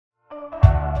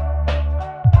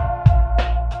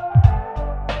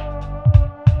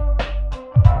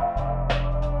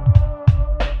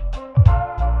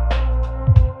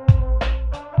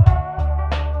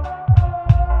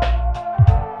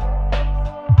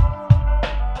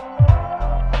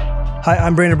Hi,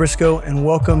 I'm Brandon Briscoe, and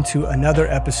welcome to another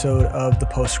episode of The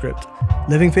Postscript,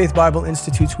 Living Faith Bible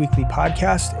Institute's weekly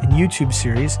podcast and YouTube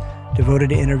series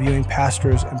devoted to interviewing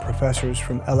pastors and professors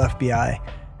from LFBI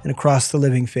and across the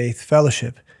Living Faith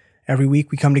Fellowship. Every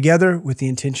week we come together with the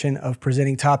intention of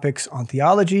presenting topics on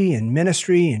theology and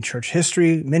ministry and church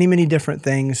history, many different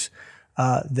things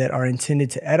that are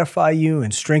intended to edify you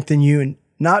and strengthen you. And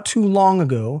not too long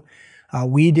ago,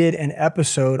 we did an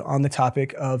episode on the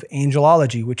topic of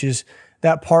angelology, which is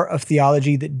that part of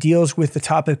theology that deals with the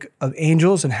topic of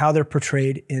angels and how they're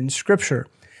portrayed in Scripture.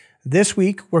 This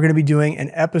week, we're going to be doing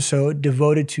an episode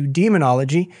devoted to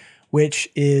demonology, which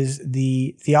is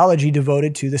the theology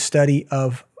devoted to the study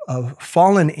of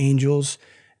fallen angels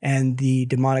and the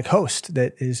demonic host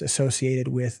that is associated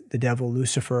with the devil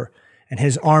Lucifer and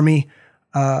his army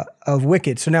of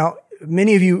wicked. So now,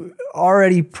 many of you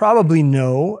already probably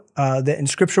know that in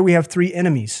Scripture we have three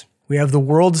enemies. We have the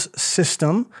world's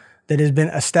system that has been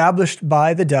established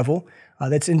by the devil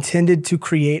that's intended to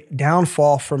create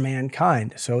downfall for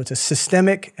mankind. So it's a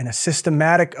systemic and a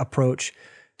systematic approach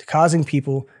to causing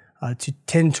people to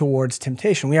tend towards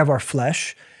temptation. We have our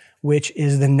flesh, which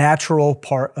is the natural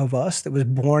part of us that was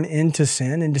born into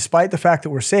sin. And despite the fact that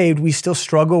we're saved, we still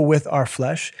struggle with our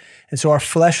flesh. And so our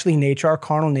fleshly nature, our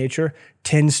carnal nature,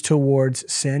 tends towards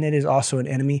sin. It is also an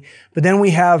enemy. But then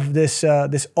we have this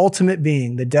ultimate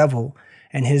being, the devil,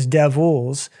 and his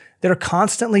devils that are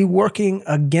constantly working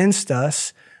against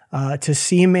us to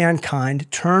see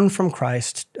mankind turn from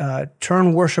Christ,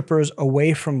 turn worshipers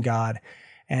away from God,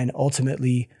 and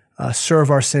ultimately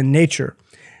serve our sin nature.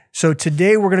 So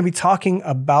today we're going to be talking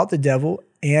about the devil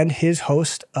and his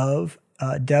host of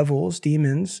devils,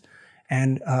 demons,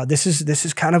 and this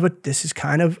is kind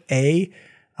of a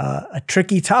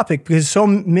tricky topic because so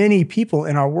many people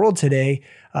in our world today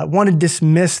want to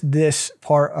dismiss this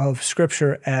part of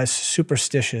Scripture as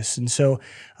superstitious. And so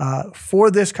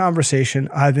for this conversation,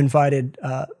 I've invited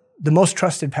the most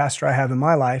trusted pastor I have in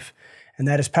my life, and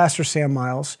that is Pastor Sam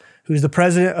Miles, who's the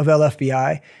president of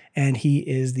LFBI, and he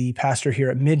is the pastor here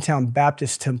at Midtown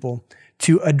Baptist Temple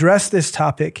to address this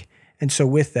topic. And so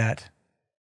with that,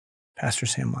 Pastor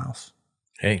Sam Miles.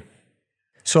 Hey.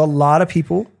 So a lot of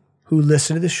people who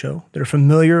listen to the show that are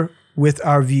familiar with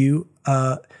our view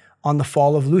on the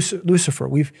fall of Lucifer.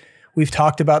 We've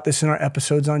talked about this in our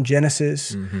episodes on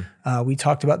Genesis. Mm-hmm. We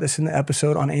talked about this in the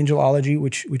episode on angelology,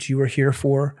 which you were here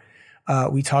for.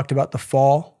 We talked about the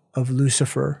fall of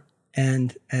Lucifer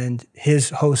and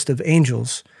his host of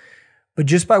angels. But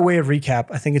just by way of recap,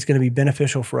 I think it's going to be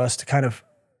beneficial for us to kind of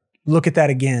look at that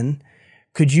again.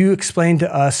 Could you explain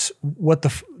to us what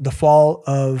the fall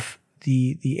of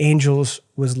the angels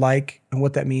was like and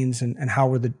what that means and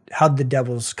how did the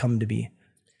devils come to be?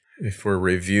 If we're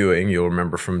reviewing, you'll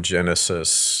remember from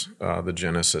Genesis, the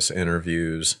Genesis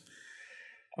interviews,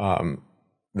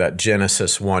 that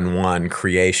Genesis 1:1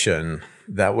 creation,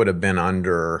 that would have been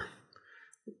under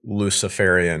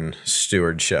Luciferian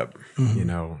stewardship. Mm-hmm. You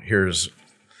know, here's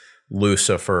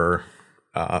Lucifer,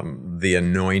 the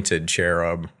anointed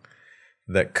cherub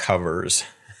that covers,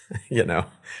 you know.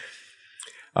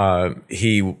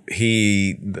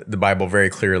 The Bible very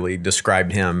clearly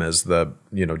described him as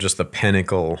just the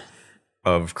pinnacle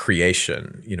of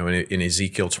creation. You know, in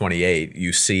Ezekiel 28,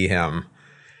 you see him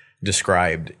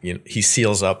described, he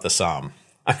seals up the psalm.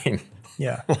 I mean,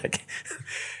 yeah, like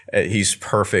he's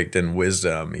perfect in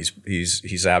wisdom.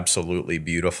 He's absolutely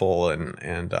beautiful.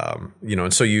 And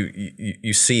so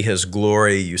you see his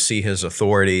glory, you see his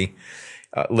authority.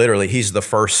 Literally, he's the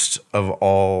first of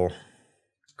all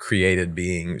created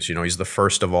beings. He's the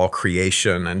first of all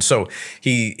creation, and so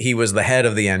he was the head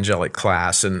of the angelic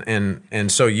class,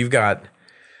 and so you've got,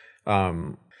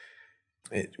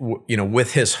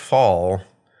 with his fall,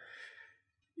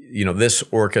 this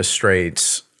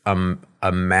orchestrates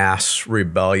a mass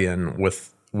rebellion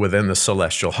within the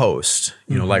celestial host.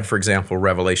 Mm-hmm. Like for example,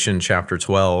 Revelation chapter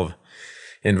 12.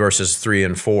 In verses 3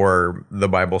 and 4, the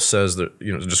Bible says that,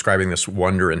 describing this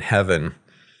wonder in heaven,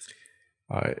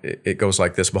 it goes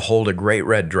like this: "Behold, a great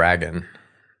red dragon,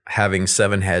 having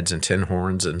 7 heads and 10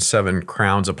 horns and 7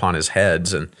 crowns upon his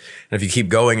heads." And if you keep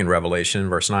going in Revelation,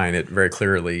 verse 9, it very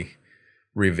clearly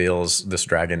reveals this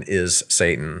dragon is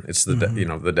Satan. It's the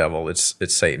the devil. It's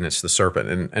Satan. It's the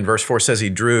serpent. And verse 4 says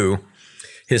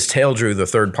his tail drew the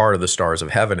third part of the stars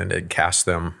of heaven and had cast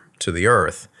them to the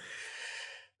earth.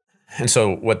 And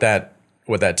so what that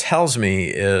tells me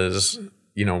is,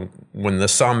 when the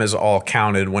sum is all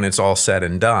counted, when it's all said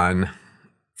and done,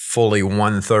 fully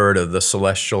 1/3 of the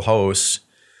celestial hosts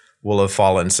will have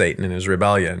fallen Satan in his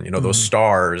rebellion. Those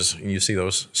stars, you see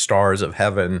those stars of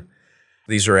heaven,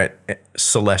 These are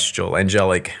celestial,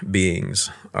 angelic beings.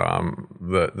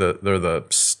 They're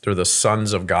the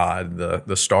sons of God,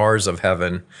 the stars of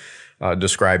heaven,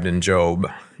 described in Job.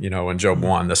 In Job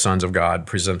 1, the sons of God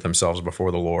present themselves before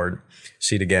the Lord.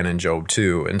 See it again in Job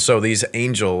 2. And so these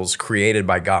angels created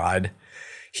by God,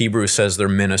 Hebrews says they're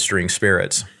ministering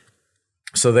spirits.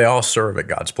 So they all serve at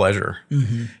God's pleasure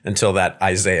until that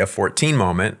Isaiah 14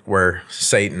 moment where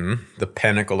Satan, the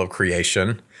pinnacle of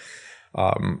creation,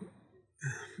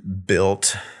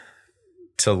 built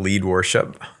to lead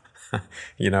worship.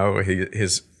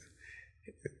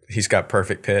 He's got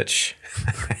perfect pitch.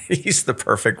 He's the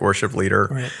perfect worship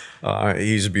leader. Right.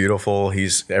 He's beautiful.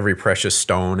 Every precious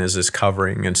stone is his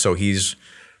covering. And so he's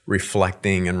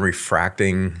reflecting and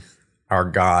refracting our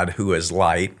God who is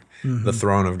light, the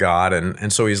throne of God.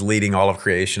 And so he's leading all of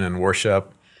creation in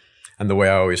worship. And the way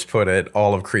I always put it,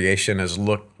 all of creation is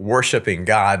worshiping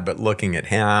God, but looking at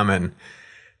him.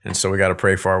 And so we got to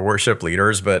pray for our worship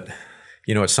leaders. But,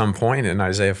 at some point in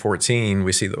Isaiah 14,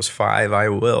 we see those 5 I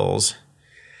wills.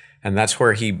 And that's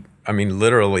where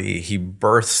literally he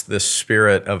births this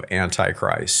spirit of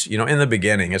Antichrist. In the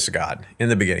beginning, it's God. In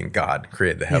the beginning, God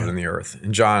created the heaven and the earth.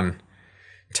 And John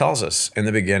tells us, in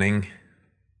the beginning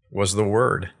was the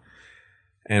Word.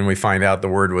 And we find out the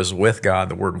Word was with God.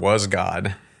 The Word was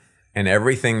God. And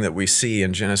everything that we see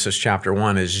in Genesis chapter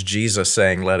 1 is Jesus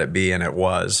saying, let it be, and it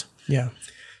was. Yeah.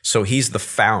 So he's the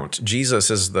fount. Jesus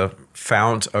is the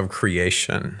fount of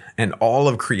creation, and all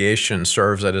of creation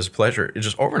serves at his pleasure. It's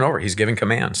just over and over. He's giving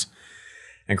commands,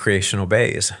 and creation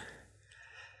obeys.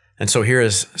 And so here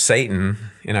is Satan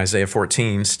in Isaiah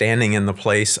 14 standing in the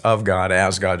place of God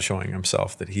as God, showing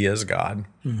himself that he is God.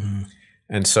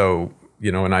 And so,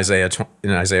 in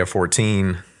Isaiah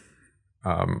 14,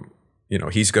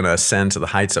 he's going to ascend to the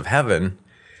heights of heaven,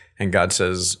 and God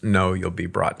says, no, you'll be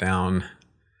brought down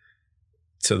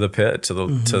to the pit, to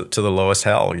the lowest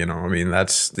hell.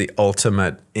 That's the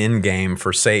ultimate end game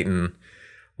for Satan.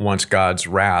 Once God's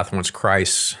wrath, once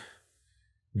Christ's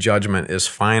judgment is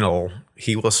final,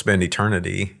 he will spend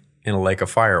eternity in a lake of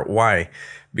fire. Why?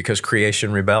 Because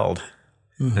creation rebelled,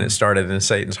 and it started in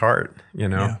Satan's heart.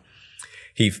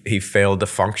 He failed to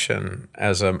function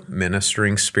as a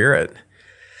ministering spirit.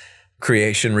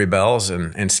 Creation rebels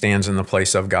and stands in the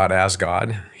place of God as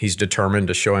God. He's determined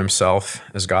to show himself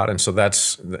as God. And so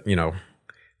that's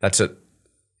it.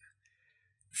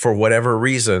 For whatever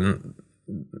reason,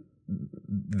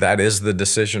 that is the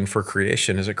decision for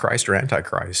creation. Is it Christ or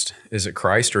Antichrist? Is it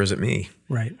Christ or is it me?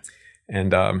 Right.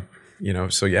 And,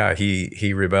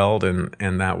 he rebelled,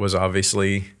 and that was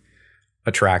obviously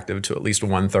attractive to at least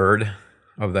 1/3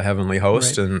 of the heavenly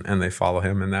host, right. and they follow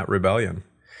him in that rebellion.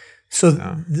 So,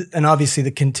 and obviously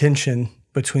the contention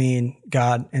between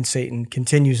God and Satan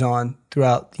continues on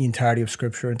throughout the entirety of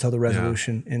Scripture until the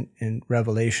resolution in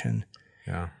Revelation.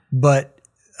 Yeah. But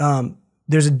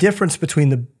there's a difference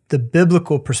between the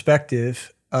biblical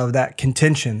perspective of that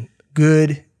contention,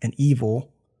 good and evil,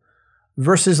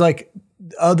 versus like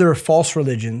other false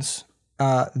religions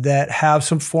that have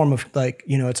some form of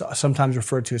it's sometimes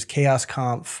referred to as chaos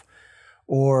conf,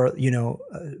 or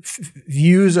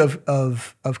views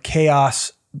of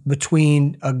chaos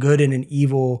between a good and an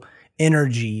evil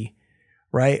energy,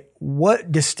 right? What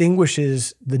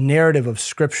distinguishes the narrative of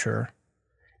Scripture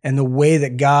and the way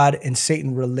that God and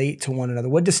Satan relate to one another?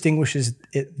 What distinguishes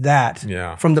that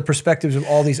from the perspectives of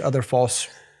all these other false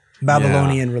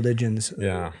Babylonian religions,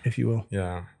 if you will?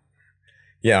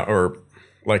 Yeah, or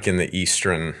like in the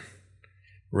Eastern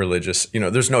religious,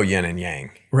 there's no yin and yang.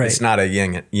 Right. It's not a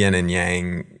yin and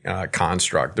yang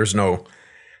construct. There's no,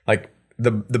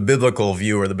 the biblical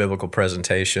view or the biblical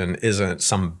presentation isn't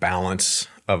some balance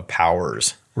of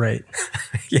powers. Right.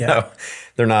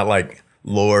 They're not like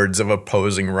lords of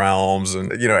opposing realms.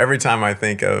 And, every time I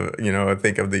think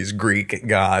of these Greek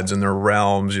gods and their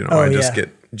realms, I just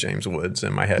get James Woods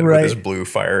in my head with his blue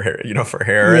fire hair, for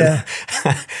hair. Yeah.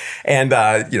 And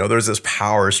there's this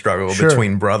power struggle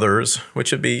between brothers,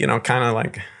 which would be, kind of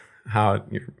like how,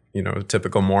 a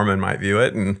typical Mormon might view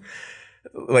it. And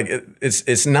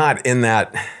it's not in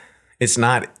that, it's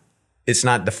not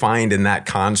defined in that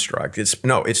construct.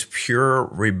 It's pure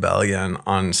rebellion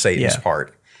on Satan's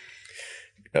part.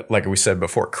 Like we said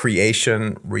before,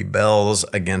 creation rebels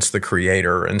against the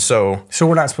Creator. And so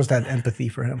we're not supposed to have empathy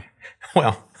for him.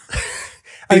 Well,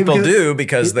 people do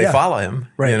because they follow him,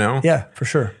 right? Yeah, for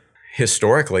sure.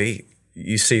 Historically,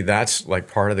 you see that's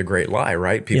like part of the great lie,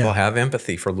 right? People have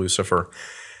empathy for Lucifer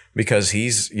because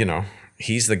he's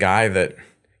the guy that,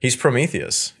 He's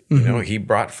Prometheus. You know, he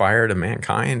brought fire to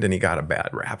mankind, and he got a bad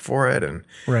rap for it. And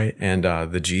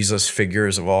the Jesus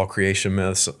figures of all creation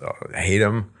myths hate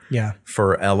him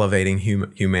for elevating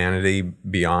humanity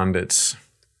beyond its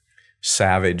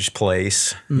savage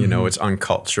place, you know, its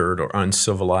uncultured or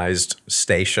uncivilized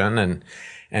station,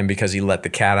 and because he let the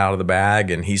cat out of the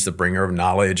bag, and he's the bringer of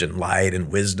knowledge and light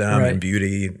and wisdom and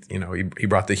beauty, you know, he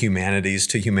brought the humanities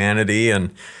to humanity,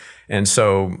 and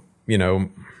so, you know,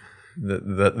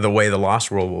 the way the lost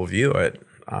world will view it,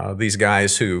 these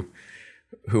guys who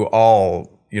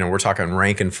all, you know, we're talking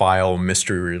rank and file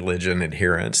mystery religion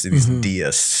adherents, these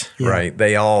deists, right?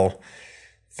 They all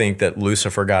think that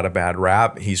Lucifer got a bad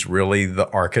rap. He's really the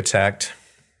architect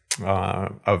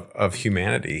of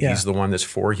humanity. He's the one that's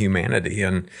for humanity,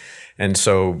 and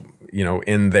so, you know,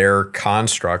 in their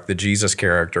construct, the Jesus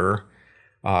character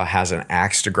has an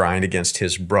axe to grind against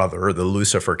his brother, the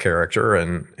Lucifer character,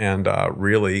 and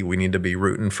really we need to be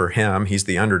rooting for him. He's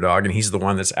the underdog, and he's the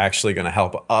one that's actually going to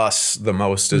help us the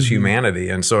most as humanity.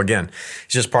 And so again,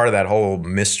 it's just part of that whole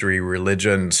mystery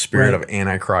religion spirit of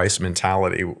Antichrist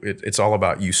mentality. It's all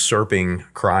about usurping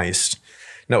Christ.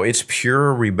 No, it's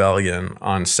pure rebellion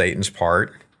on Satan's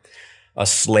part, a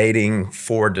slating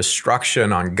for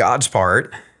destruction on God's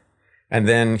part, and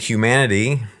then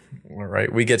humanity. All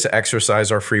right, we get to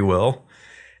exercise our free will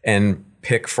and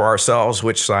pick for ourselves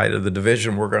which side of the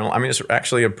division we're going to. I mean, it's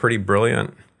actually a pretty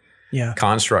brilliant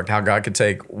construct, how God could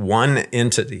take one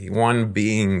entity, one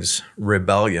being's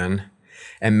rebellion,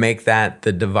 and make that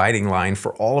the dividing line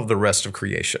for all of the rest of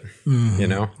creation. You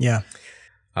know?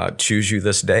 Choose you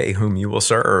this day whom you will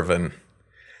serve. And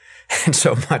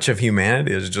so much of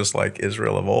humanity is just like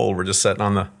Israel of old. We're just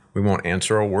sitting we won't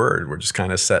answer a word. We're just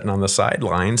kind of sitting on the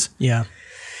sidelines.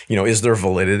 You know, is there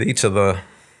validity to the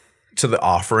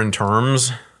offer in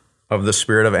terms of the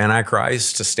spirit of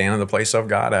Antichrist to stand in the place of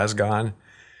God as God,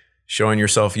 showing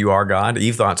yourself you are God?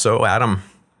 Eve thought so. Adam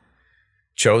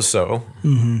chose so.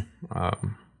 And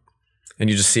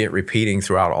you just see it repeating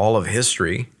throughout all of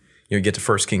history. You get to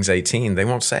 1 Kings 18, they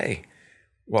won't say,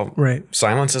 well,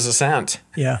 silence is assent.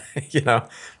 You know,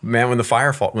 man, when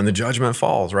the judgment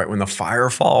falls, right? When the fire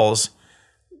falls,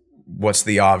 what's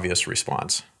the obvious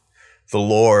response? The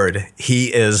Lord,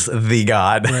 he is the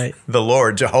God. The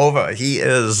Lord, Jehovah, he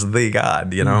is the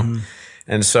God, you know?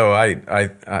 And so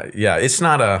it's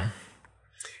not a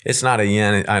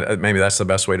yin, maybe that's the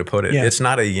best way to put it. It's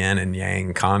not a yin and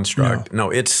yang construct. No,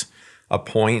 it's a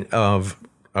point of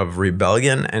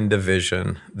rebellion and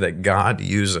division that God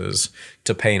uses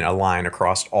to paint a line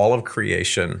across all of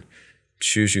creation.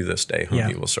 Choose you this day whom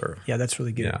you will serve. Yeah, that's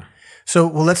really good. So,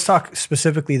 well, let's talk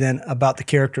specifically then about the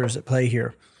characters at play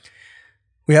here.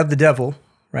 We have the devil,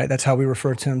 right? That's how we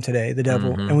refer to him today, the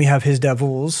devil. And we have his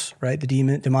devils, right?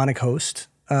 The demonic host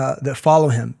that follow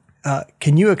him.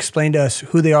 Can you explain to us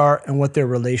who they are and what their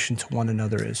relation to one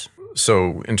another is?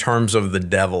 So in terms of the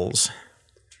devils,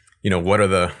 you know, what are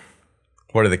the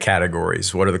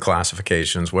categories? What are the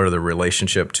classifications? What are the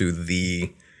relationship to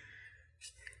the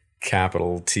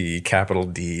capital T, capital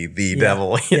D, the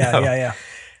devil? You know?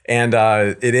 And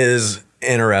it is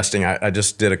interesting. I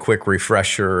just did a quick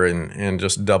refresher and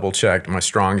just double checked my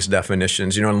Strong's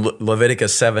definitions. You know, in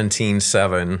Leviticus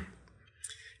 17:7,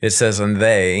 it says, and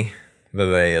they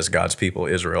as God's people,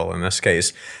 Israel in this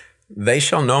case, they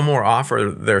shall no more offer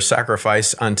their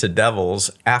sacrifice unto devils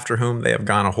after whom they have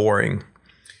gone a whoring.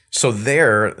 So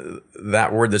there,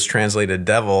 that word that's translated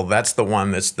devil, that's the one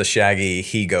that's the shaggy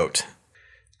he-goat,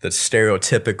 the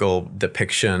stereotypical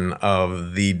depiction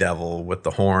of the devil with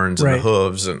the horns and the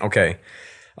hooves. And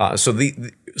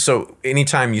so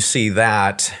anytime you see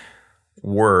that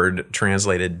word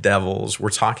translated devils, we're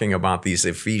talking about these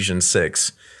Ephesians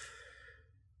 6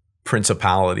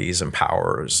 principalities and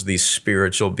powers, these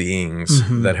spiritual beings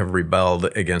that have rebelled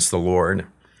against the Lord.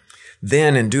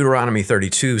 Then in Deuteronomy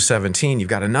 32:17, you've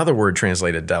got another word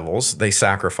translated devils. They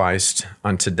sacrificed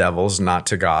unto devils, not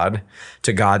to God,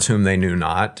 to gods whom they knew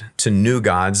not, to new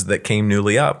gods that came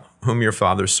newly up, whom your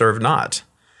fathers served not.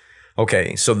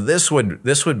 Okay, so this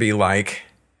would be like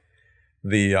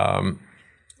the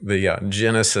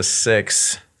Genesis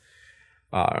 6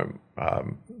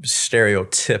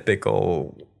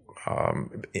 stereotypical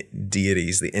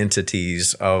deities, the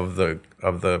entities of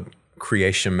the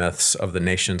creation myths of the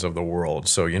nations of the world.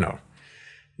 So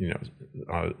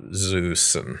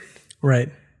Zeus and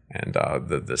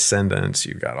the descendants.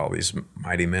 You've got all these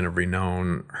mighty men of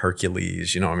renown,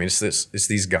 Hercules. You know, I mean, it's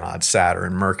these gods,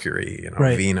 Saturn, Mercury,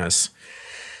 Venus.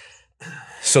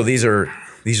 So these are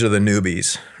the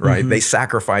newbies, right? They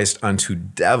sacrificed unto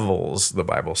devils, the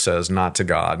Bible says, not to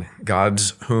God,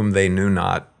 gods whom they knew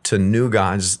not, to new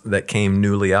gods that came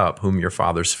newly up, whom your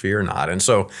fathers fear not. And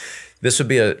so this would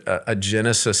be a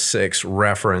Genesis 6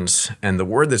 reference, and the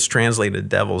word that's translated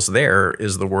devils there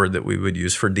is the word that we would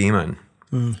use for demon.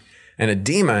 And a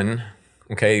demon,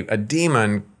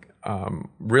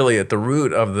 really at the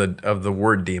root of the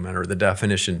word demon, or the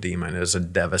definition demon, is a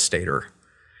devastator,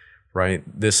 right?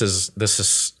 This is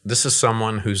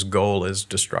someone whose goal is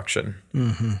destruction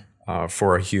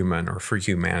for a human or for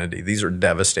humanity. These are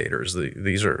devastators.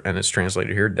 These are, and it's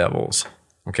translated here, devils.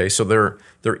 Okay, so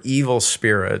they're evil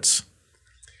spirits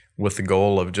with the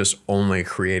goal of just only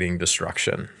creating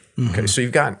destruction. Okay, so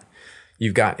you've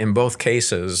got in both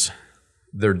cases,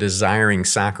 they're desiring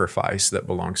sacrifice that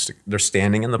belongs to, they're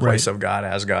standing in the place of God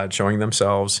as God, showing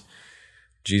themselves.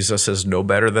 Jesus is no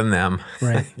better than them,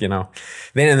 right?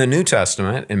 Then in the New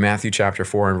Testament, in Matthew chapter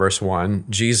 4 and verse 1,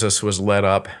 Jesus was led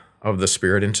up of the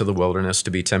Spirit into the wilderness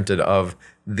to be tempted of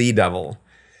the devil.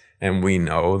 And we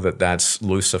know that that's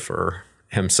Lucifer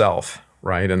himself,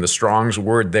 right? And the Strong's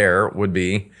word there would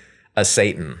be a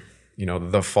Satan,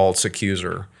 the false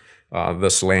accuser, the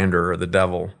slanderer, the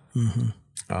devil.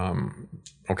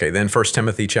 Then 1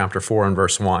 Timothy chapter 4 and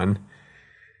verse 1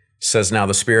 says, "Now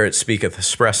the Spirit speaketh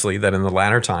expressly that in the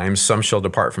latter times some shall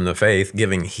depart from the faith,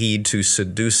 giving heed to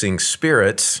seducing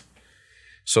spirits."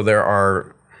 So there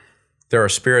are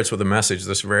spirits with a message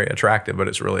that's very attractive, but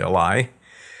it's really a lie.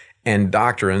 And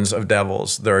doctrines of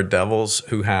devils. There are devils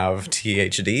who have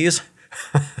THDs,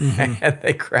 and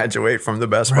they graduate from the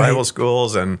best Bible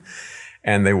schools, and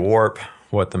they warp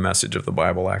what the message of the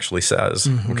Bible actually says.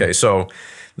 Okay, so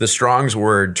the Strong's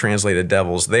word translated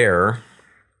devils there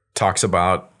talks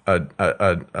about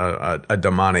a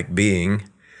demonic being,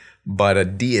 but a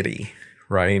deity,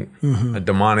 right? A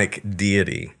demonic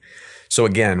deity. So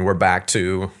again, we're back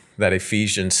to that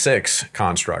Ephesians 6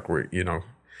 construct where,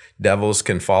 devils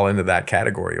can fall into that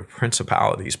category of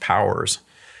principalities, powers,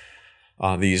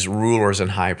 these rulers in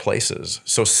high places.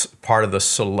 So part of the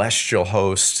celestial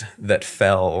host that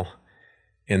fell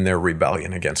in their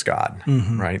rebellion against God,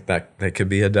 right? That could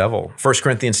be a devil. 1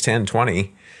 Corinthians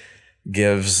 10:20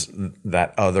 gives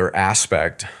that other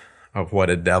aspect of what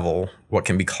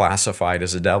can be classified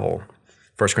as a devil.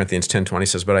 1 Corinthians 10:20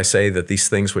 says, "But I say that these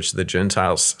things which the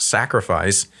Gentiles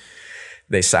sacrifice,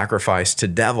 they sacrifice to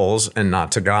devils and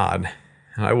not to God.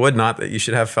 And I would not that you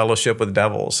should have fellowship with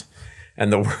devils."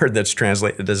 And the word that's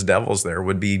translated as devils there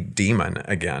would be demon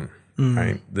again,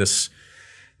 right?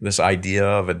 This idea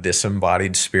of a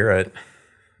disembodied spirit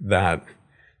that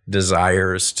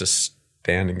desires to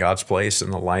stand in God's place in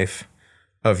the life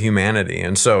of humanity.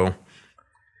 And so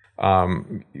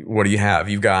what do you have?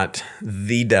 You've got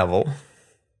the devil,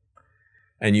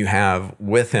 and you have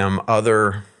with him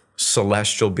other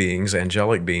celestial beings,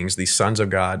 angelic beings, these sons of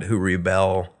God who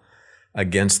rebel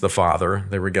against the Father.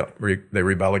 They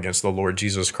rebel against the Lord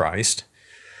Jesus Christ.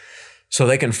 So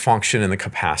they can function in the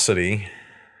capacity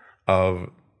of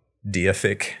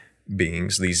deific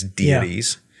beings, these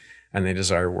deities, and they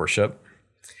desire worship.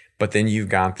 But then you've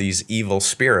got these evil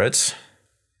spirits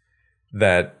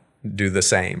that do the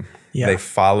same. They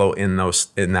follow in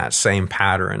that same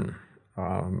pattern.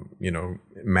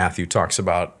 Matthew talks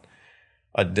about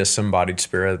a disembodied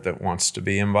spirit that wants to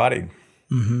be embodied.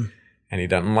 And he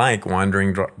doesn't like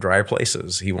wandering dry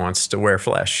places. He wants to wear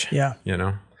flesh.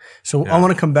 So I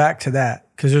want to come back to that,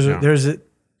 because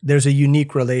there's a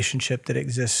unique relationship that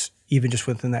exists even just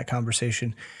within that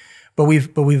conversation. But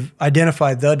we've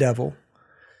identified the devil,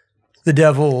 the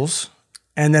devils,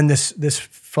 and then this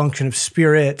function of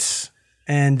spirits,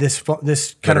 and this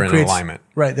kind of creates alignment,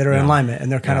 right? That are in alignment,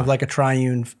 and they're kind of like a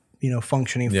triune,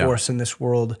 functioning force in this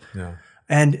world.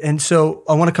 And so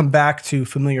I want to come back to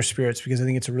familiar spirits, because I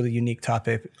think it's a really unique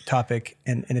topic,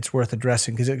 and it's worth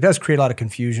addressing, because it does create a lot of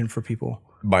confusion for people.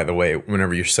 By the way,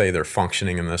 whenever you say they're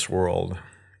functioning in this world,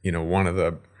 one of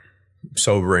the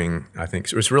sobering, I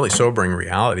think it's really sobering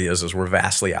reality is we're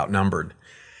vastly outnumbered.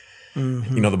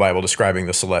 The Bible describing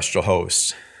the celestial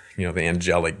hosts, the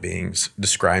angelic beings,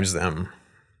 describes them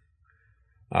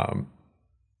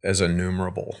as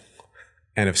innumerable.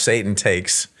 And if Satan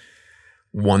takes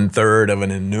 1/3 of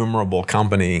an innumerable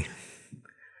company,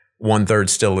 1/3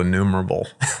 still innumerable.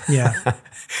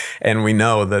 And we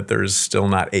know that there's still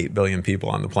not 8 billion people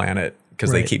on the planet,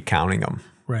 because they keep counting them.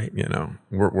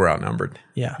 We're outnumbered.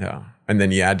 And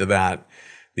then you add to that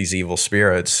these evil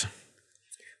spirits,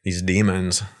 these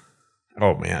demons.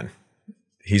 Oh man,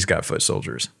 he's got foot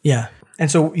soldiers.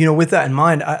 And so, with that in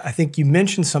mind, I think you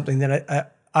mentioned something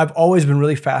that I've always been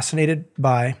really fascinated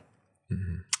by.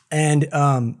 And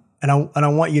I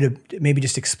want you to maybe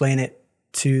just explain it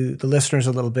to the listeners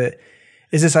a little bit,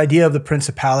 is this idea of the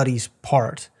principalities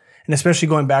part. And especially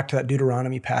going back to that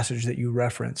Deuteronomy passage that you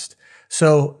referenced.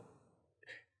 So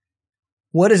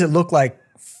what does it look like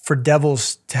for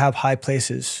devils to have high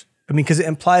places? I mean, because it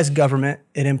implies government,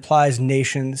 it implies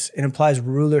nations, it implies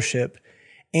rulership,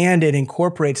 and it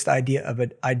incorporates the idea of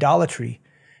idolatry.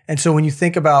 And so when you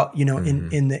think about,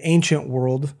 in the ancient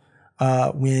world,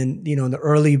 when, in the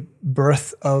early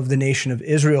birth of the nation of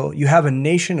Israel, you have a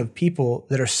nation of people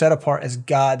that are set apart as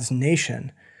God's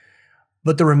nation.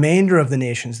 But the remainder of the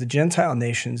nations, the Gentile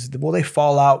nations, they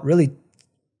fall out really,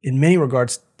 in many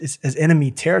regards, as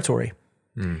enemy territory.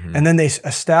 Mm-hmm. And then they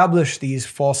establish these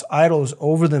false idols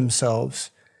over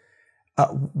themselves.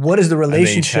 What is the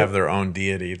relationship? And they each have their own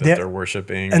deity that they're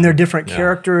worshiping. And they're different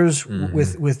characters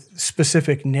with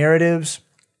specific narratives.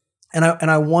 And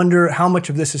I wonder how much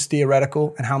of this is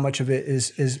theoretical and how much of it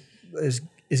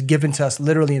is given to us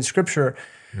literally in Scripture.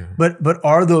 Mm-hmm. But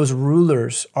are those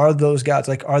rulers, are those gods,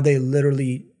 are they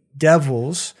literally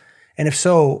devils? And if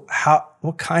so,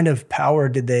 what kind of power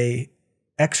did they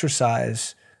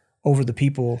exercise over the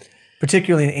people,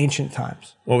 particularly in ancient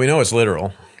times? Well, we know it's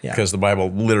literal because the Bible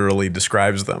literally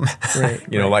describes them.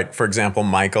 Right, like, for example,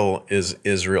 Michael is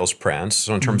Israel's prince.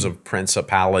 So in terms of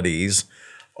principalities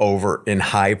over in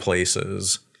high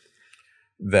places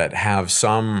that have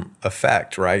some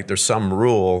effect, right? There's some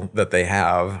rule that they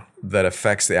have that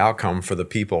affects the outcome for the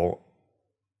people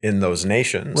in those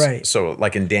nations. Right. So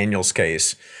like in Daniel's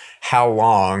case, how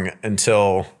long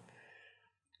until,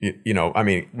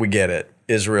 we get it.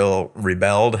 Israel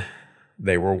rebelled.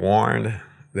 They were warned.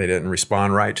 They didn't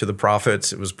respond right to the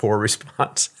prophets. It was poor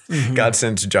response. Mm-hmm. God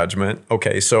sends judgment.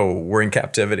 Okay, so we're in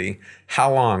captivity.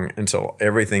 How long until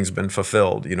everything's been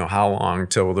fulfilled? How long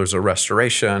till there's a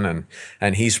restoration?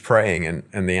 And he's praying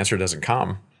and the answer doesn't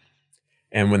come.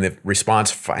 And when the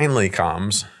response finally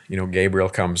comes, Gabriel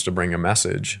comes to bring a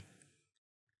message.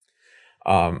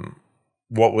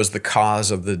 What was the cause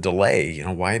of the delay?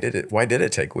 Why did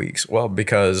it take weeks? Well,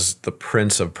 because the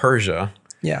Prince of Persia,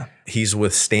 he's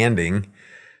withstanding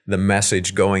the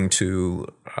message going to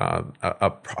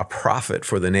a prophet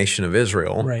for the nation of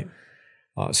Israel. Right.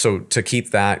 So to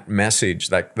keep that message,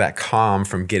 that calm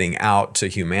from getting out to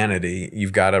humanity,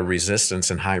 you've got a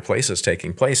resistance in high places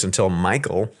taking place until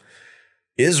Michael,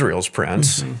 Israel's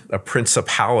prince, a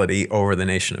principality over the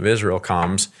nation of Israel,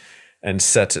 comes and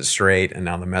sets it straight, and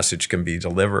now the message can be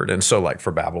delivered. And so, like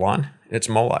for Babylon, it's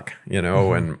Moloch,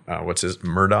 and what's his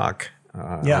Murdoch?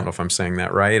 I don't know if I'm saying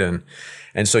that right.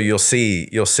 And so you'll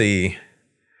see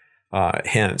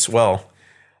hints. Well,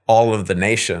 all of the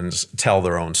nations tell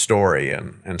their own story,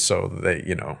 and so they,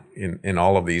 in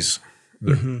all of these,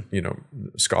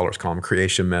 scholars call them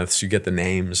creation myths. You get the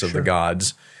names of the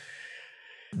gods,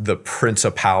 the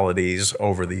principalities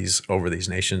over these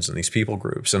nations and these people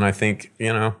groups. And I think,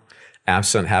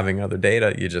 absent having other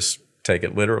data, you just take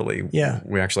it literally. Yeah.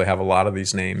 We actually have a lot of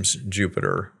these names,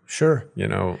 Jupiter. Sure.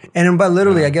 And by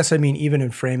literally, I guess I mean even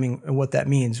in framing and what that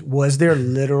means. Was there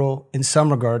literal, in some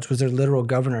regards, was there literal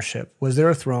governorship? Was there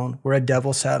a throne where a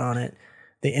devil sat on it?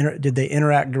 Did they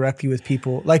interact directly with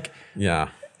people? Your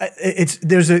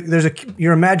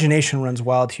imagination runs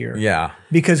wild here. Yeah.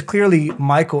 Because clearly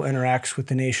Michael interacts with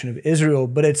the nation of Israel,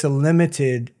 but it's a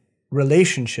limited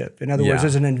relationship. In other words,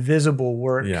 there's an invisible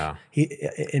work. Yeah.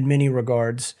 In many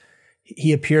regards,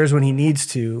 he appears when he needs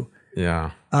to.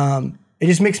 Yeah. It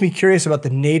just makes me curious about the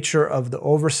nature of the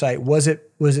oversight. Was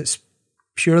it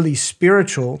purely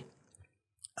spiritual,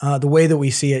 the way that we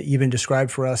see it even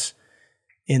described for us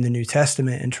in the New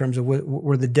Testament, in terms of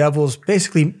were the devils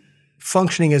basically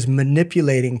functioning as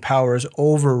manipulating powers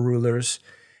over rulers?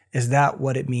 Is that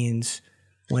what it means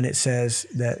when it says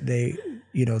that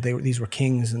these were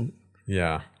kings? And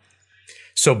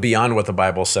so beyond what the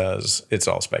Bible says, it's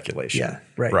all speculation. Yeah,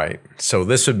 right. Right. So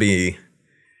this would be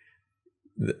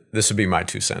my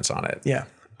 2 cents on it. Yeah.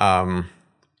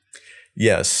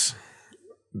 Yes,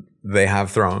 they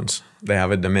have thrones. They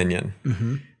have a dominion.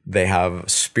 Mm-hmm. They have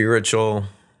spiritual,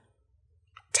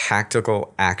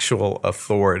 tactical, actual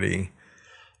authority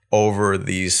over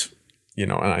these,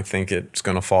 and I think it's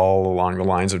going to fall along the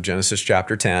lines of Genesis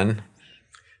chapter 10,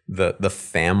 the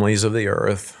families of the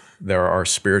earth. There are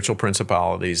spiritual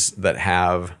principalities that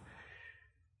have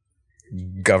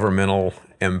governmental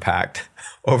impact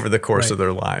over the course of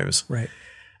their lives. Right.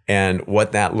 And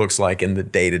what that looks like in the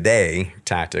day-to-day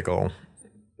tactical,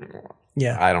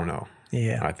 I don't know.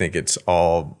 Yeah. I think it's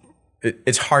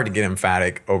hard to get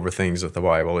emphatic over things that the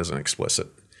Bible isn't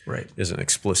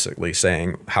explicitly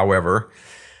saying. However,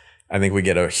 I think we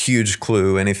get a huge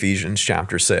clue in Ephesians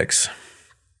chapter 6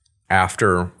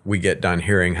 after we get done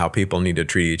hearing how people need to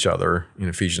treat each other. In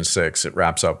Ephesians 6, it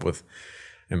wraps up with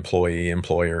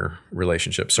employee-employer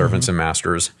relationship, servants and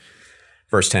masters.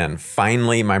 Verse 10,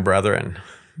 finally, my brethren,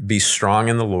 be strong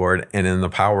in the Lord and in the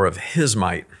power of his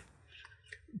might.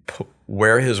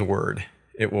 Wear his word.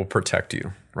 It will protect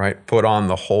you, right? Put on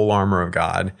the whole armor of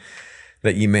God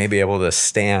that you may be able to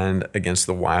stand against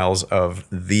the wiles of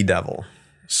the devil.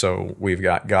 So we've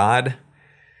got God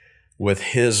with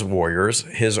his warriors,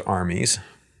 his armies.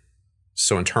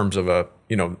 So in terms of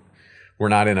we're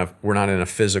not in a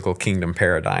physical kingdom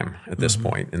paradigm at this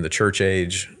point. In the church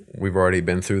age, we've already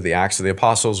been through the Acts of the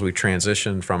Apostles. We've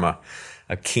transitioned from a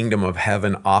kingdom of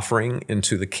heaven offering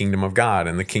into the kingdom of God.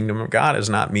 And the kingdom of God is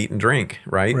not meat and drink,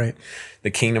 right? Right.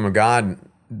 The kingdom of God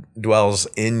dwells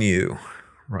in you,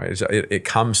 right? It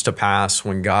comes to pass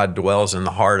when God dwells in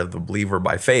the heart of the believer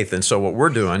by faith. And so what we're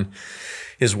doing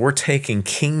is we're taking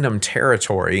kingdom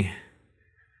territory,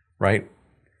 right?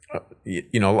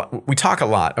 We talk a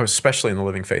lot, especially in the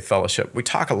Living Faith Fellowship, we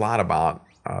talk a lot about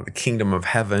the kingdom of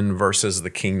heaven versus the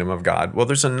kingdom of God. Well,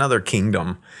 there's another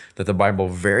kingdom that the Bible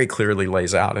very clearly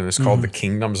lays out, and it's called the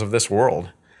kingdoms of this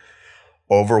world,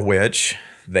 over which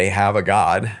they have a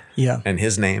God, and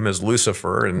his name is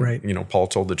Lucifer. And Paul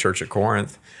told the church at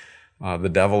Corinth, the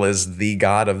devil is the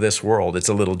god of this world. It's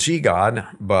a little g god,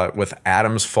 but with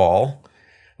Adam's fall,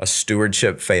 a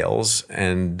stewardship fails,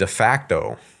 and de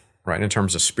facto, right, in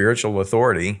terms of spiritual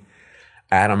authority,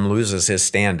 Adam loses his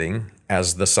standing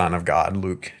as the Son of God.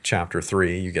 Luke chapter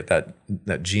 3, you get that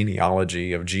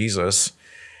genealogy of Jesus,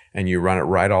 and you run it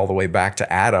right all the way back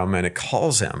to Adam, and it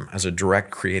calls him as a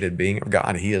direct created being of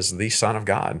God. He is the Son of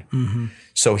God.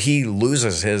 So he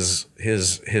loses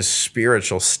his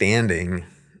spiritual standing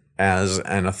as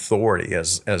an authority,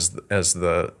 as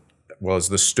the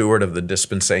steward of the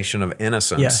dispensation of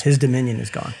innocence. Yeah, his dominion is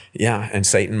gone. Yeah, and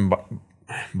Satan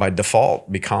by default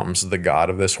becomes the god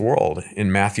of this world.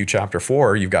 In Matthew chapter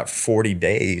 4, you've got 40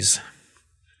 days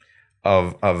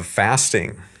of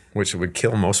fasting, which would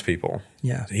kill most people.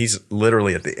 Yeah. He's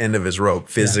literally at the end of his rope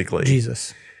physically. Yeah,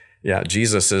 Jesus. Yeah,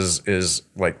 Jesus is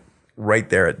like right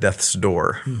there at death's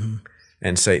door.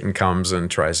 And Satan comes and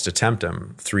tries to tempt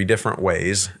him 3 different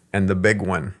ways. And the big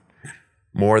one,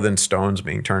 more than stones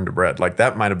being turned to bread. Like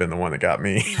that might have been the one that got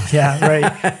me. Yeah,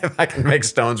 right. If I can make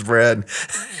stones bread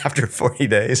after 40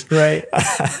 days. Right.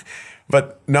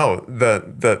 But no,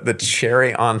 the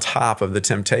cherry on top of the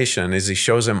temptation is he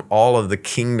shows him all of the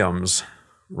kingdoms,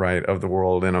 right, of the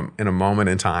world in a moment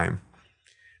in time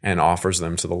and offers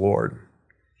them to the Lord.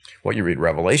 Well, you read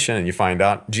Revelation and you find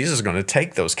out Jesus is going to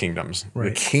take those kingdoms.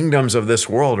 Right. The kingdoms of this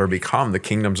world are become the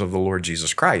kingdoms of the Lord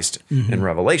Jesus Christ in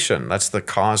Revelation. That's the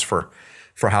cause for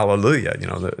hallelujah,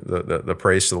 the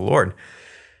praise to the Lord.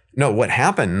 No, what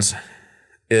happens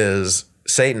is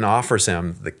Satan offers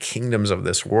him the kingdoms of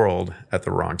this world at the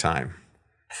wrong time.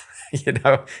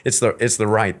 It's the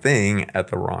right thing at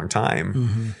the wrong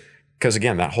time. Because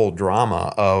again, that whole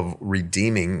drama of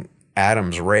redeeming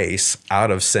Adam's race out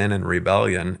of sin and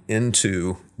rebellion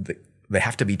they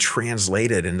have to be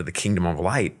translated into the kingdom of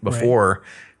light before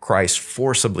Christ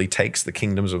forcibly takes the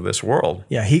kingdoms of this world.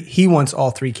 Yeah, he wants all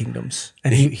 3 kingdoms,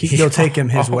 and he'll take him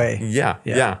his way.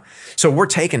 Yeah. So we're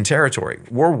taking territory.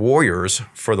 We're warriors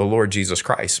for the Lord Jesus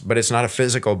Christ, but it's not a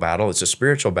physical battle, it's a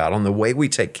spiritual battle. And the way we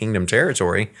take kingdom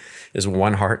territory is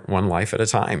one heart, one life at a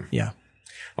time. Yeah.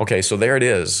 Okay, so there it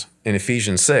is. In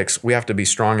Ephesians 6, we have to be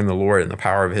strong in the Lord and the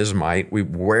power of his might. We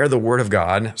wear the word of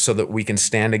God so that we can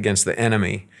stand against the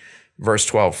enemy. Verse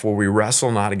 12, for we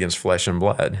wrestle not against flesh and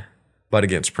blood, but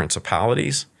against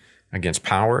principalities, against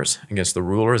powers, against the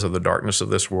rulers of the darkness of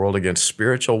this world, against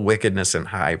spiritual wickedness in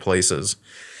high places.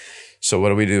 So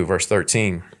what do? Verse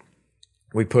 13,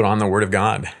 we put on the word of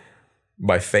God.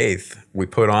 By faith, we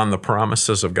put on the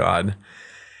promises of God.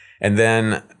 And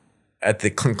then at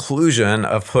the conclusion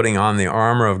of putting on the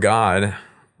armor of God,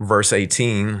 verse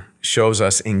 18 shows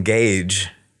us engage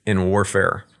in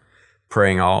warfare,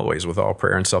 praying always with all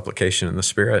prayer and supplication in the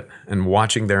Spirit, and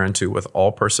watching thereunto with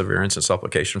all perseverance and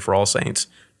supplication for all saints.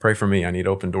 Pray for me. I need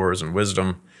open doors and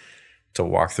wisdom to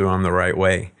walk through them the right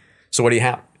way. So what do you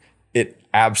have? It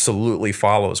absolutely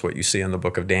follows what you see in the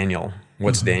book of Daniel.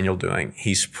 What's Daniel doing?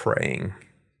 He's praying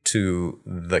to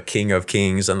the King of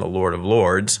Kings and the Lord of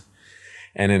Lords.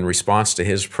 And in response to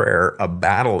his prayer, a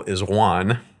battle is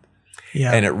won.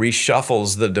 Yeah. And it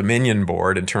reshuffles the dominion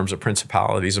board in terms of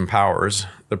principalities and powers.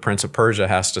 The Prince of Persia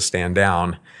has to stand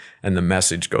down, and the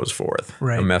message goes forth,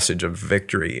 a message of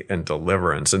victory and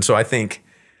deliverance. And so I think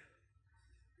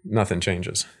nothing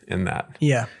changes in that.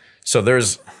 Yeah. So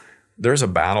there's a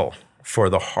battle for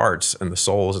the hearts and the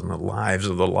souls and the lives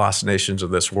of the lost nations of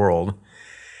this world,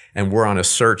 and we're on a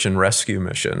search and rescue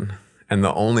mission. And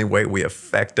the only way we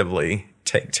effectively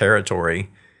take territory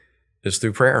is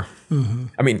through prayer.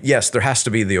 I mean, yes, there has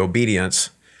to be the obedience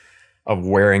of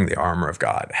wearing the armor of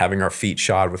God, having our feet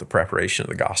shod with the preparation of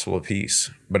the gospel of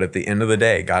peace. But at the end of the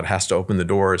day, God has to open the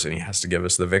doors and he has to give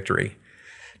us the victory.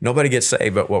 Nobody gets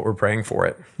saved but what we're praying for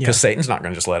it, because Satan's not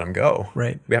going to just let him go.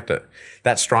 Right. We have to,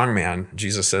 that strong man,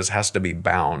 Jesus says, has to be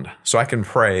bound. So I can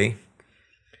pray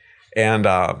and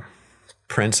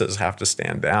princes have to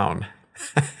stand down.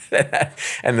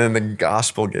 And then the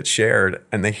gospel gets shared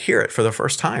and they hear it for the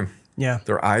first time. Yeah.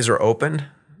 Their eyes are opened.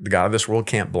 The God of this world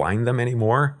can't blind them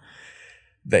anymore.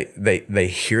 They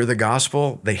hear the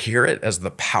gospel. They hear it as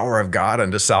the power of God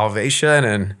unto salvation,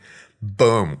 and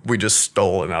boom, we just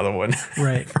stole another one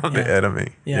from the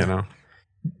enemy. You know,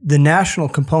 the national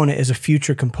component is a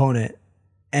future component,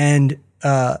 and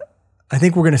I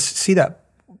think we're going to see that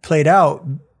played out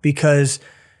because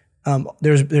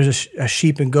there's a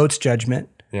sheep and goats judgment.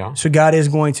 Yeah. So God is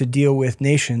going to deal with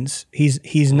nations.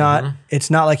 He's not. It's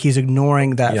not like he's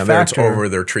ignoring that factor. That's over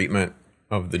their treatment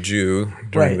of the Jew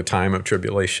during the time of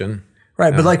tribulation.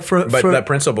 Right, but like but that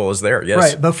principle is there, yes.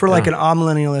 Right, but for like an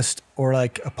amillennialist or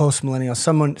like a post-millennial,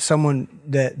 someone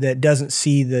that doesn't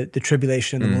see the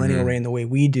tribulation and the millennial reign the way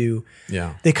we do,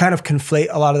 they kind of conflate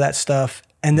a lot of that stuff.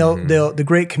 And the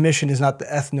Great Commission is not the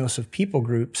ethnos of people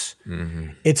groups.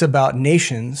 It's about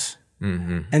nations.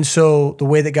 And so the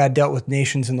way that God dealt with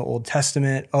nations in the Old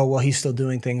Testament, he's still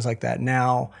doing things like that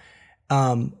now.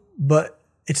 But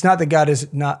it's not that God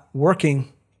is not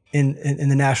working in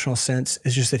the national sense.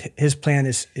 It's just that his plan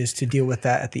is to deal with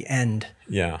that at the end.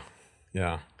 Yeah.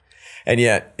 And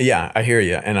yet, I hear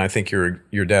you, and I think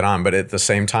you're dead on. But at the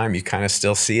same time, you kind of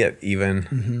still see it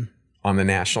even on the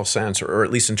national sense, or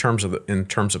at least in terms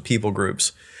of people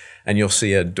groups. And you'll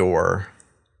see a door,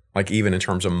 like even in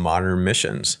terms of modern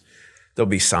missions, there'll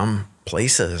be some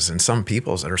places and some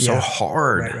peoples that are so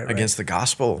hard against the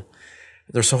gospel.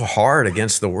 They're so hard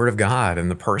against the word of God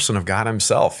and the person of God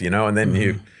himself, and then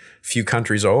a few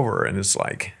countries over and it's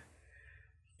like,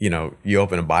 you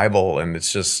open a Bible and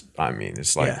it's just,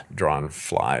 it's like drawing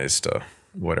flies to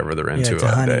whatever they're into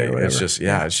that day. It's just,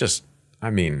 it's just,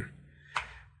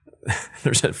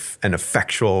 there's an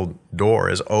effectual door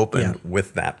is open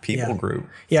with that people group.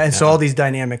 Yeah, and so all these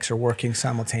dynamics are working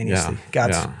simultaneously.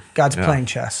 God's playing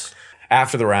chess.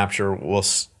 After the rapture, we'll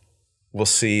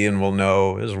see and we'll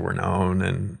know as we're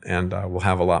known, and we'll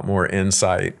have a lot more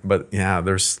insight. But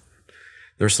there's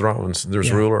thrones,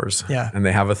 there's rulers, and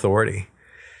they have authority.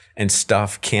 And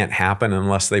stuff can't happen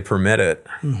unless they permit it.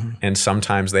 And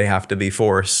sometimes they have to be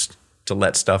forced to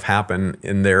let stuff happen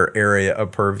in their area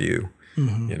of purview.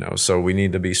 So we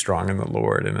need to be strong in the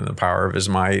Lord and in the power of his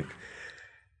might.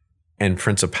 And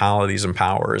principalities and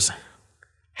powers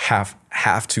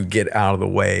have to get out of the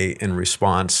way in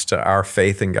response to our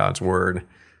faith in God's word,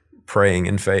 praying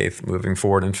in faith, moving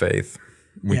forward in faith.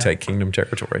 We take kingdom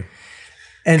territory.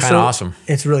 And kind of awesome.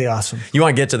 It's really awesome. You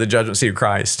want to get to the judgment seat of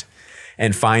Christ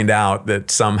and find out that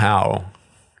somehow,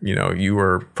 you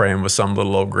were praying with some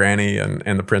little old granny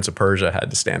and the Prince of Persia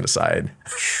had to stand aside.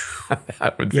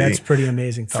 That would be it's pretty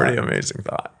amazing thought. Pretty amazing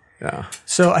thought. Yeah.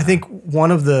 So I think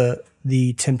one of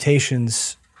the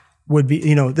temptations would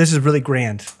be, this is really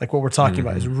grand. Like what we're talking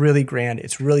about is really grand.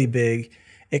 It's really big.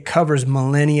 It covers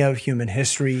millennia of human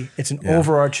history. It's an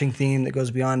overarching theme that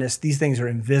goes beyond this. These things are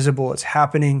invisible. It's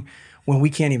happening when we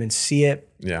can't even see it.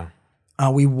 Yeah.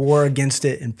 We war against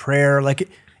it in prayer. Like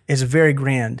it's very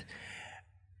grand.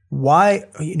 Why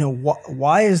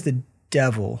is the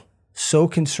devil so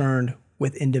concerned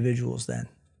with individuals then?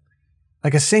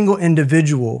 Like a single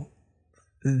individual,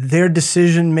 their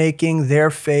decision-making, their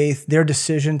faith, their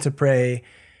decision to pray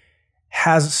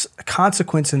has a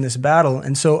consequence in this battle.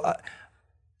 And so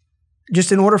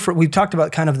just in order we've talked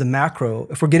about kind of the macro,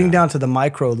 if we're getting down to the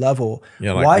micro level,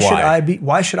 why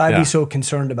should I be so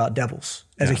concerned about devils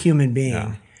as a human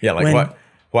being?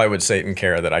 Why would Satan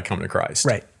care that I come to Christ?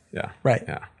 Right. Yeah. Right.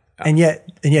 Yeah. And yet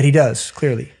he does,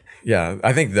 clearly. Yeah.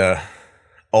 I think the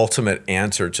ultimate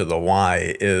answer to the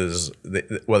why is,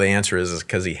 the answer is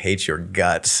because he hates your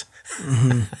guts.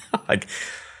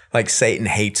 like Satan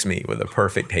hates me with a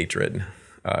perfect hatred.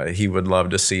 He would love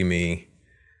to see me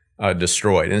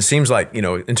destroyed. And it seems like,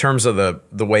 in terms of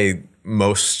the way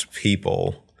most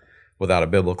people without a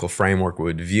biblical framework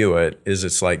would view it, is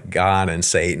it's like God and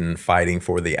Satan fighting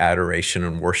for the adoration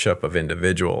and worship of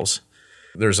individuals.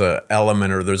 There's a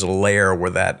element or there's a layer where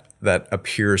that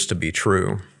appears to be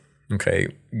true. Okay,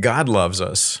 God loves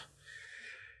us.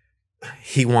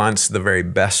 He wants the very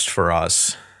best for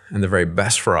us, and the very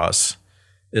best for us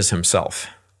is himself,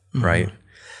 right?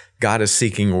 God is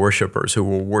seeking worshipers who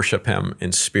will worship him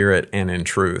in spirit and in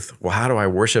truth. Well, how do I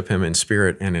worship him in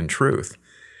spirit and in truth?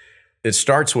 It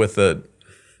starts with the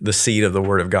the seed of the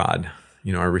Word of God.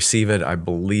 You know, I receive it, I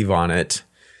believe on it.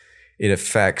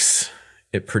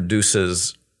 It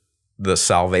produces the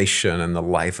salvation and the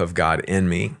life of God in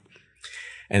me.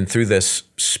 And through this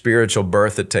spiritual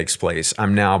birth that takes place,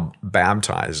 I'm now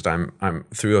baptized. I'm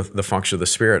through the function of the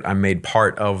Spirit, I'm made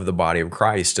part of the body of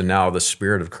Christ, and now the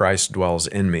Spirit of Christ dwells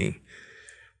in me.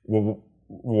 Well,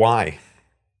 why?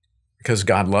 Because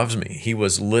God loves me. He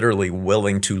was literally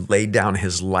willing to lay down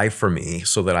his life for me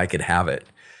so that I could have it.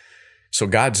 So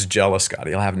God's jealous God.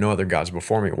 He'll have no other gods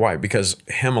before me. Why? Because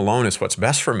him alone is what's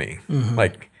best for me. Mm-hmm.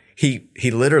 Like he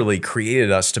literally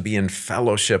created us to be in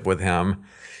fellowship with him,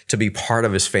 to be part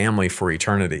of his family for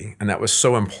eternity. And that was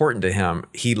so important to him.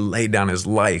 He laid down his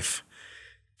life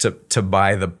to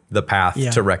buy the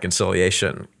path to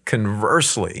reconciliation.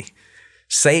 Conversely,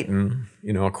 Satan,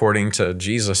 you know, according to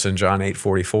Jesus in John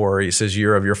 8:44, he says,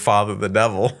 "You're of your father, the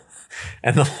devil,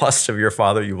 and the lust of your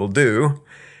father you will do."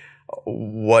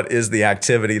 What is the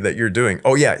activity that you're doing?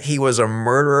 Oh yeah, he was a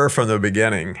murderer from the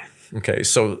beginning. Okay,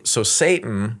 so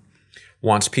Satan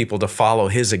wants people to follow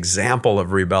his example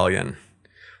of rebellion.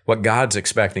 What God's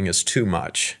expecting is too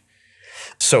much.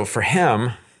 So for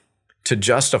him to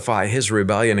justify his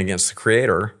rebellion against the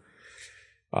Creator,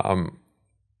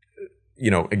 you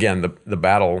know, again, the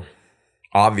battle,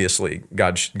 obviously,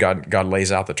 God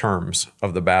lays out the terms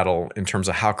of the battle in terms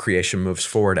of how creation moves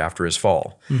forward after his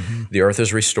fall. Mm-hmm. The earth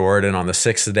is restored, and on the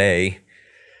sixth day,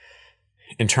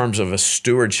 in terms of a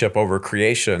stewardship over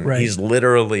creation, he's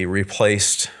literally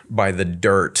replaced by the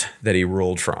dirt that he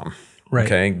ruled from. Right.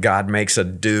 Okay, God makes a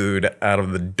dude out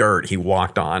of the dirt he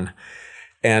walked on.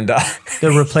 And that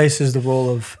replaces the role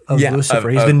of Lucifer.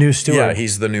 He's the new steward. Yeah,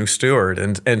 he's the new steward.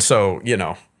 And so, you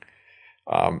know,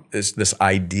 is this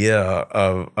idea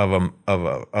of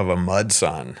a mud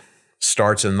son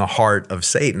starts in the heart of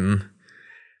Satan.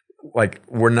 Like,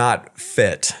 we're not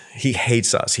fit. He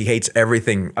hates us. He hates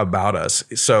everything about us.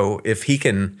 So if he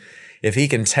can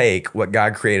take what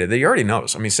God created, that he already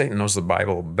knows. I mean, Satan knows the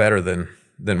Bible better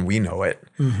than we know it.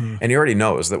 Mm-hmm. And he already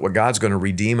knows that what God's going to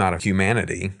redeem out of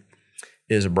humanity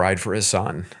is a bride for his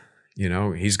son. You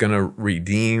know, he's going to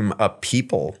redeem a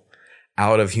people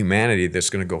out of humanity that's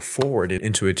going to go forward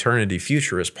into eternity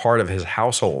future as part of his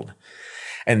household.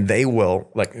 And they will,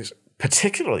 like,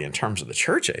 particularly in terms of the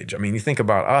church age. I mean, you think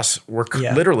about us, we're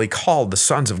literally called the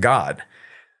sons of God.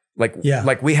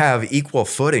 Like we have equal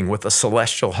footing with the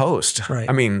celestial host. Right.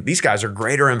 I mean, these guys are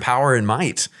greater in power and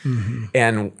might. Mm-hmm.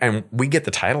 And we get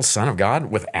the title son of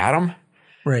God with Adam,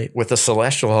 with the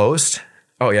celestial host.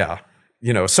 Oh yeah.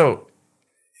 You know, so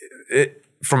it,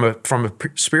 from a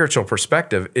spiritual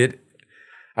perspective, I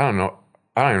don't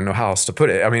even know how else to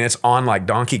put it. I mean, it's on like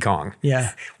Donkey Kong.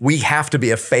 Yeah. We have to be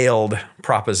a failed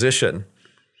proposition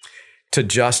to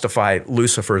justify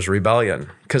Lucifer's rebellion,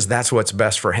 because that's what's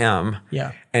best for him.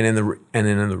 Yeah. And in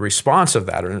the response of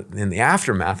that, or in the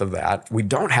aftermath of that, we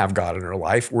don't have God in our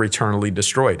life. We're eternally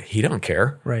destroyed. He don't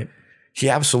care. Right. He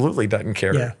absolutely doesn't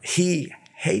care. Yeah. He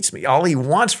hates me. All he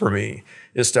wants for me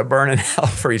is to burn in hell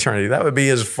for eternity. That would be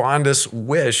his fondest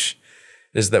wish,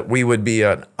 is that we would be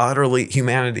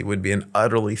humanity would be an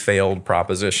utterly failed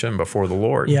proposition before the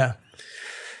Lord. Yeah.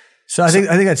 So I think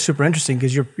that's super interesting,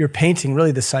 because you're painting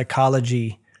really the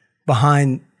psychology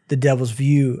behind the devil's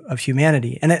view of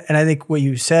humanity. And I think what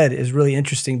you said is really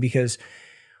interesting, because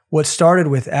what started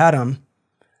with Adam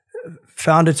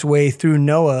found its way through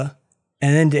Noah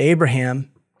and then to Abraham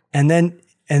and then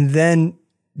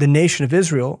the nation of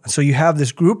Israel. So you have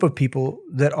this group of people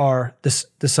that are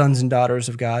the sons and daughters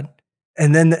of God.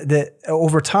 And then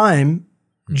over time,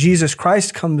 Jesus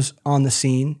Christ comes on the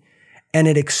scene, and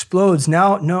it explodes.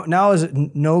 Now is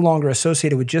it no longer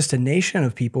associated with just a nation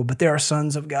of people, but there are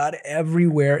sons of God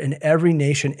everywhere in every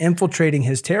nation infiltrating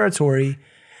his territory.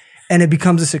 And it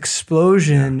becomes this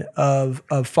explosion of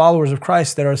followers of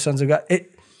Christ that are sons of God.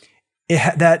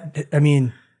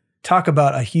 Talk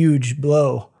about a huge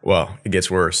blow. Well, it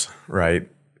gets worse, right?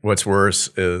 What's worse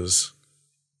is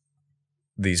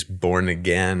these born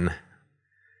again,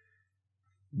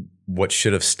 what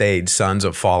should have stayed sons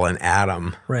of fallen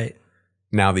Adam. Right.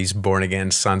 Now these born again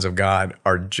sons of God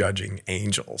are judging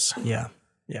angels. Yeah.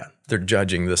 Yeah. They're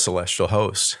judging the celestial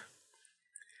host.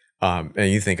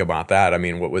 And you think about that. I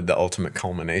mean, what would the ultimate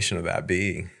culmination of that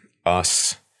be?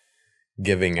 Us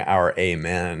giving our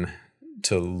amen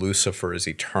to Lucifer's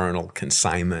eternal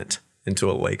consignment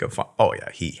into a lake of fire. Oh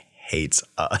yeah, he hates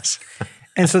us.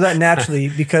 And so that naturally,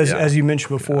 because as you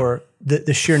mentioned before,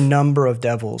 the sheer number of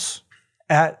devils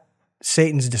at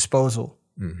Satan's disposal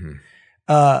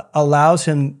allows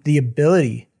him the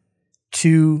ability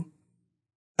to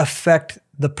affect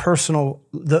the personal,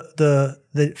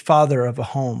 the father of a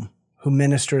home, who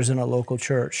ministers in a local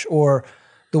church, or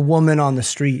the woman on the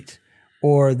street,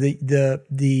 or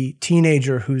the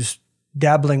teenager who's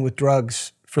dabbling with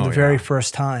drugs for the very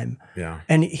first time. Yeah.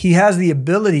 And he has the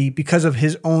ability, because of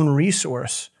his own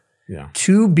resource,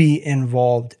 to be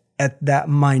involved at that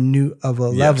minute of a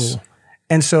level.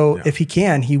 And so if he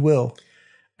can, he will.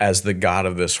 As the God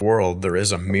of this world, there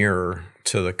is a mirror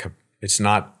to it's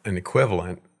not an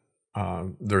equivalent.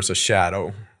 There's a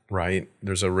shadow, right?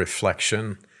 There's a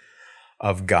reflection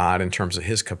of God in terms of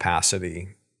his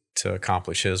capacity to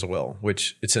accomplish his will,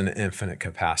 which it's an infinite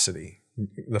capacity.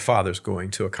 The Father's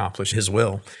going to accomplish his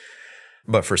will.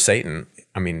 But for Satan,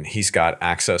 I mean, he's got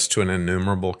access to an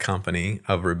innumerable company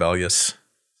of rebellious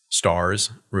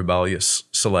stars, rebellious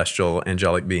celestial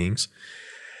angelic beings.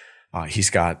 He's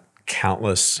got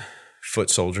countless foot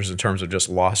soldiers in terms of just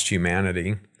lost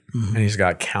humanity. And he's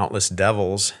got countless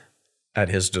devils at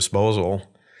his disposal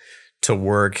to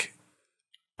work,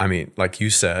 I mean, like you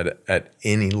said, at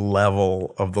any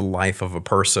level of the life of a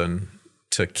person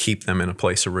to keep them in a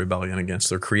place of rebellion against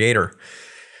their creator.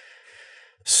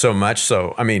 So much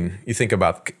so, I mean, you think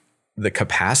about the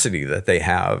capacity that they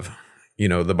have. You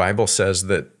know, the Bible says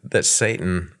that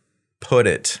Satan put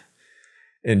it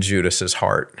in Judas's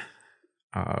heart.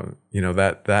 You know,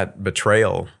 that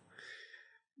betrayal,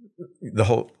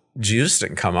 Judas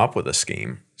didn't come up with a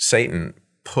scheme. Satan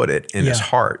put it in his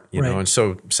heart, you know, and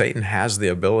so Satan has the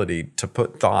ability to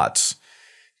put thoughts,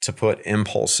 to put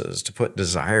impulses, to put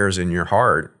desires in your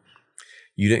heart.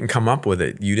 You didn't come up with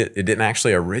it. It didn't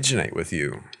actually originate with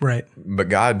you. Right. But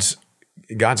God's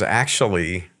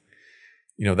actually,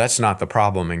 you know, that's not the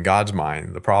problem in God's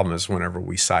mind. The problem is whenever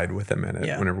we side with him in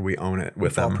it, whenever we own it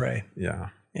with him. Prey. Yeah.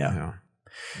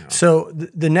 So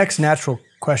the next natural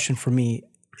question for me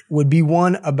would be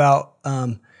one about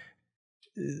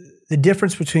the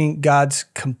difference between God's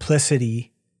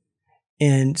complicity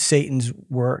in Satan's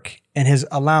work and his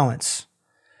allowance.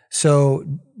 So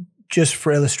just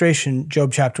for illustration,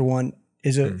 Job chapter 1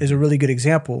 is a really good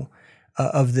example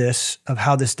of this, of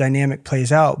how this dynamic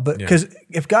plays out. But because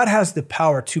if God has the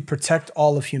power to protect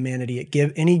all of humanity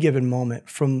at any given moment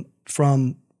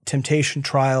from temptation,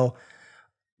 trial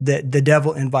that the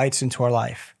devil invites into our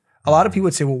life, a lot of people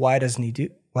would say, well, why doesn't he do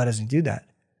that?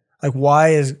 Like,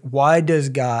 why does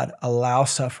God allow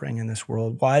suffering in this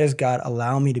world? Why does God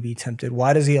allow me to be tempted?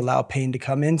 Why does he allow pain to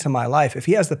come into my life? If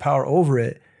he has the power over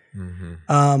it,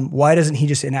 why doesn't he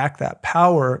just enact that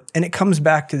power? And it comes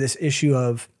back to this issue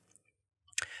of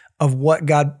what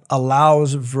God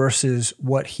allows versus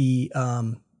what he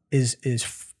is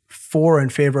for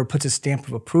and favor, puts a stamp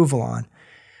of approval on.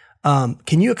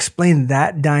 Can you explain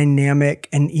that dynamic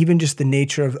and even just the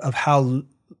nature of how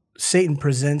Satan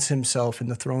presents himself in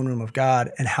the throne room of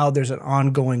God and how there's an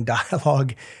ongoing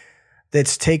dialogue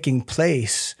that's taking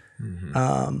place?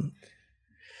 Because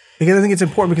I think it's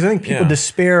important, because I think people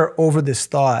despair over this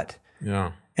thought,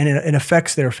 and it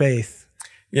affects their faith.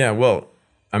 Yeah, well,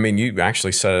 I mean, you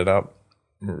actually set it up,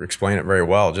 explain it very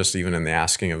well, just even in the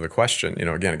asking of the question. You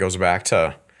know, again, it goes back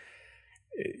to,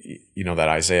 you know, that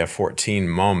Isaiah 14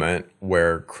 moment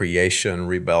where creation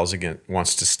rebels against,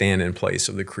 wants to stand in place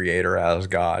of the Creator as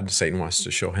God. Satan wants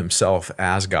to show himself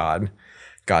as God.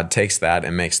 God takes that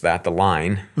and makes that the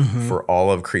line for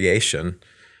all of creation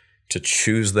to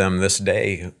choose them this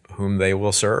day whom they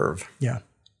will serve. Yeah.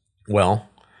 Well,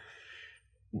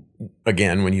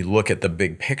 again, when you look at the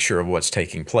big picture of what's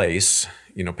taking place,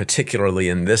 you know, particularly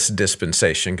in this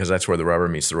dispensation, because that's where the rubber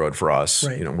meets the road for us.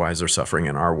 Right. You know, why is there suffering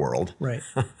in our world? Right.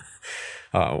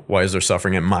 Why is there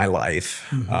suffering in my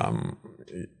life?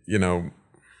 You know,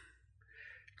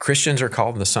 Christians are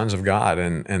called the sons of God,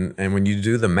 and when you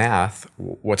do the math,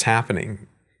 what's happening?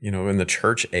 You know, in the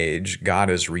church age, God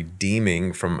is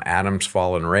redeeming from Adam's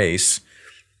fallen race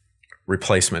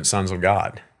replacement sons of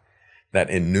God. That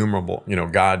innumerable, you know,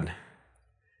 God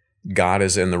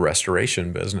is in the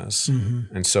restoration business.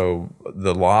 And so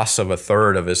the loss of a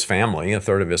third of his family, a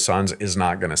third of his sons, is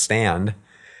not going to stand.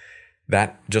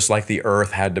 That, just like the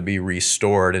earth had to be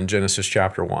restored in Genesis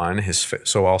chapter 1,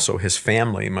 so also his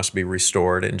family must be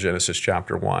restored in Genesis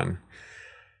chapter 1.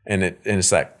 And it's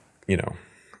that, you know,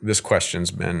 this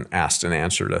question's been asked and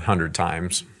answered 100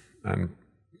 times. And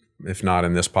if not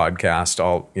in this podcast,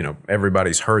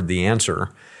 everybody's heard the answer.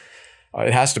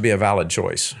 It has to be a valid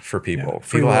choice for people.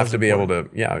 Yeah, people have to be able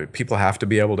to, people have to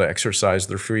be able to exercise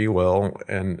their free will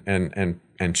and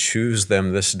choose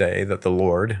them this day that the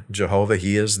Lord, Jehovah,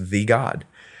 he is the God,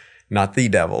 not the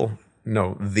devil.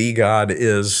 No, the God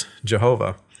is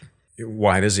Jehovah.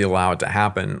 Why does he allow it to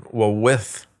happen? Well,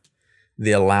 with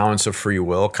the allowance of free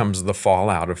will comes the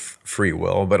fallout of free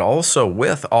will, but also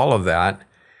with all of that,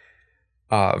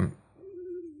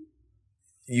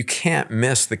 you can't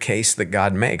miss the case that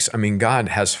God makes. I mean, God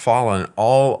has fallen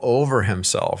all over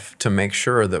himself to make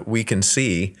sure that we can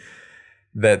see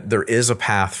that there is a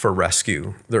path for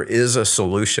rescue. There is a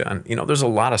solution. You know, there's a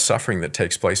lot of suffering that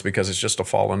takes place because it's just a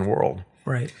fallen world.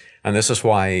 Right. And this is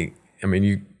why, I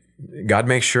mean, God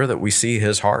makes sure that we see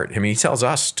his heart. I mean, he tells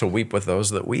us to weep with those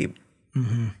that weep,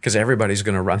 because everybody's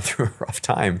going to run through a rough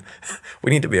time.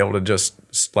 We need to be able to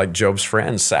just, like Job's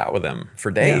friends sat with him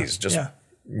for days,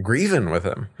 grieving with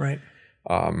him. Right.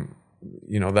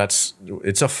 You know,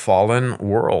 it's a fallen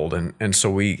world. And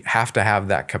so we have to have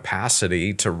that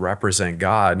capacity to represent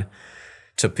God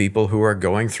to people who are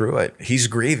going through it. He's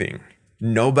grieving.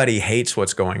 Nobody hates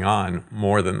what's going on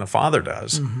more than the Father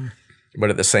does. But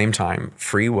at the same time,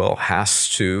 free will has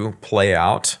to play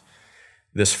out.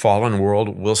 This fallen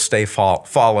world will stay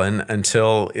fallen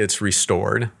until it's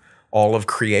restored. All of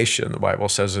creation, the Bible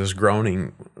says, is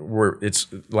groaning. It's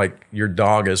like your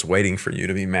dog is waiting for you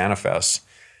to be manifest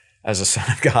as a son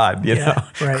of God. You know,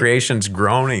 right. Creation's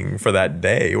groaning for that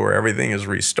day where everything is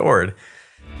restored.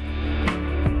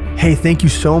 Hey, thank you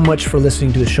so much for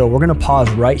listening to the show. We're going to pause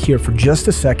right here for just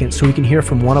a second so we can hear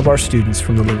from one of our students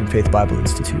from the Living Faith Bible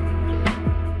Institute.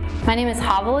 My name is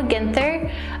Havala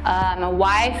Ginther. I'm a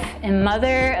wife and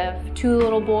mother of 2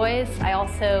 little boys. I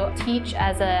also teach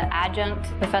as an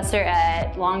adjunct professor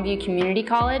at Longview Community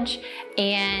College.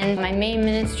 And my main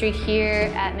ministry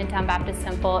here at Midtown Baptist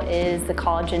Temple is the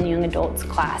college and young adults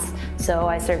class. So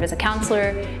I serve as a counselor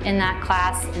in that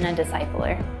class and a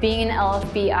discipler. Being an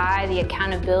LFBI, the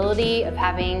accountability of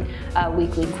having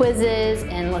weekly quizzes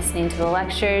and listening to the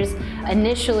lectures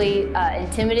initially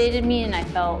intimidated me, and I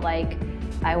felt like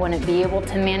I wouldn't be able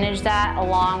to manage that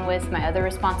along with my other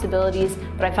responsibilities,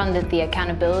 but I found that the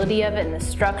accountability of it and the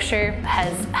structure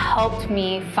has helped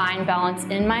me find balance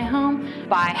in my home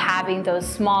by having those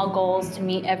small goals to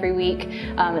meet every week.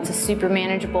 It's a super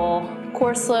manageable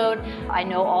course load. I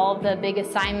know all the big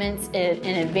assignments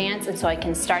in advance, and so I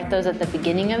can start those at the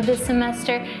beginning of the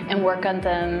semester and work on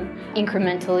them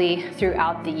incrementally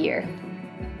throughout the year.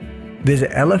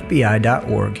 Visit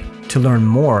lfbi.org to learn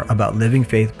more about Living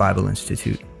Faith Bible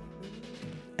Institute.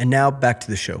 And now back to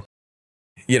the show.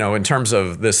 You know, in terms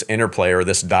of this interplay or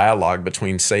this dialogue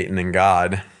between Satan and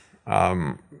God,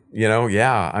 you know,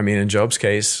 I mean, in Job's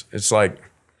case, it's like,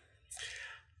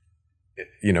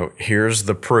 you know, here's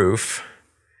the proof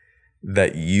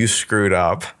that you screwed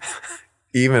up.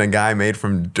 Even a guy made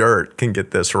from dirt can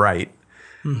get this right.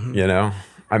 You know,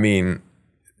 I mean,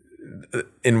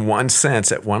 in one sense,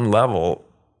 at one level,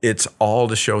 it's all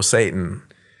to show Satan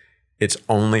it's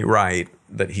only right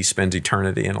that he spends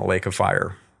eternity in a lake of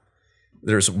fire.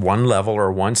 There's one level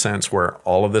or one sense where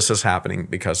all of this is happening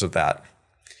because of that.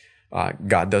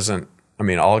 God doesn't, I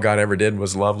mean, all God ever did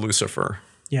was love Lucifer.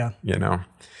 Yeah. You know,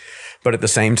 but at the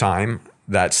same time,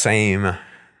 that same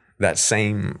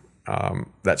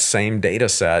data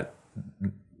set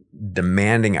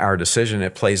demanding our decision,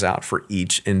 it plays out for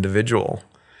each individual.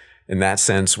 In that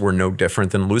sense, we're no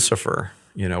different than Lucifer,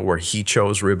 you know, where he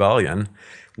chose rebellion.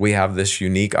 We have this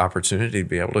unique opportunity to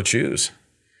be able to choose,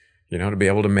 you know, to be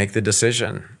able to make the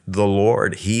decision. The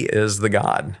Lord, he is the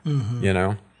God, you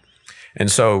know. And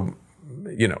so,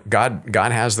 you know, God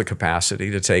has the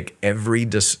capacity to take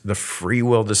the free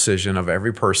will decision of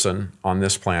every person on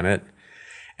this planet.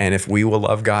 And if we will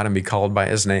love God and be called by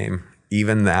his name,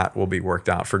 even that will be worked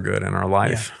out for good in our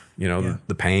life. You know,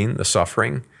 the pain, the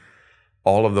suffering,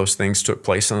 all of those things took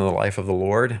place in the life of the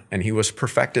Lord, and he was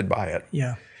perfected by it.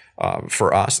 Yeah.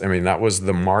 For us, I mean, that was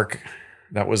the mark,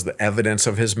 that was the evidence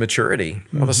of his maturity.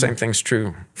 Well, the same thing's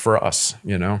true for us,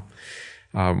 you know.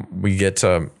 We get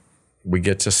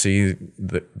to see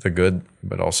the good,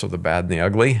 but also the bad and the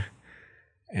ugly.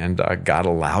 And God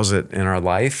allows it in our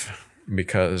life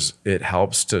because it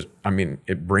helps to, I mean,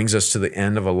 it brings us to the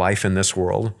end of a life in this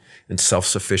world in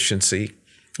self-sufficiency,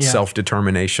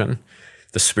 self-determination.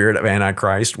 The spirit of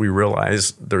Antichrist, we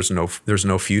realize there's no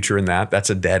future in that. That's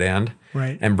a dead end.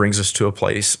 Right. And brings us to a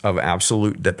place of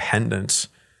absolute dependence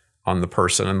on the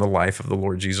person and the life of the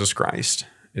Lord Jesus Christ.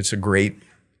 It's a great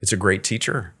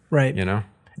teacher. Right. You know,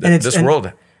 this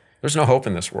world, there's no hope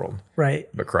in this world. Right.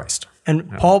 But Christ.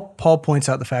 And Paul points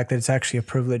out the fact that it's actually a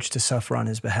privilege to suffer on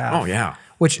his behalf. Oh yeah.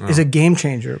 Which is a game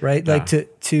changer, right? Yeah. Like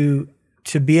to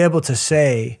be able to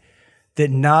say that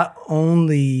not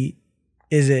only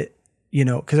is it, you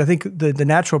know, because I think the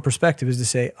natural perspective is to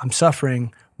say, I'm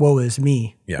suffering, woe is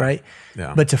me, right?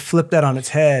 Yeah. But to flip that on its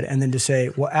head and then to say,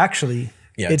 well, actually,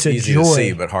 it's a easy joy. to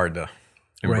see, but hard to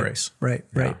embrace. Right.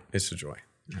 Yeah, it's a joy.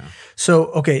 Yeah. So,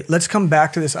 okay, let's come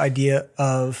back to this idea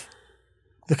of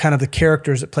the kind of the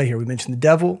characters at play here. We mentioned the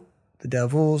devil, the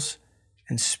devils,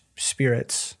 and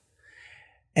spirits.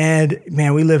 And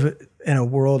man, we live in a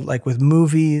world like with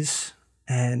movies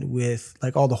and with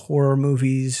like all the horror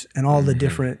movies and all the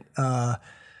different,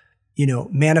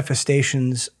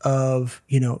 manifestations of,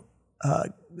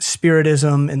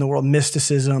 spiritism in the world,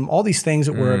 mysticism, all these things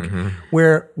at work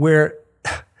where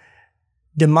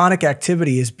demonic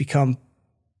activity has become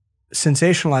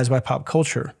sensationalized by pop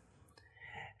culture.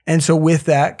 And so with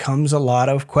that comes a lot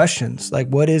of questions, like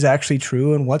what is actually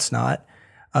true and what's not?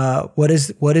 What is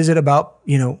it about,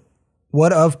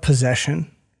 what of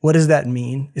possession? What does that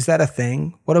mean? Is that a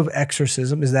thing? What of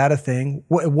exorcism? Is that a thing?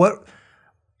 What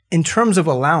in terms of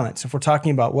allowance, if we're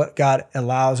talking about what God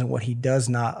allows and what he does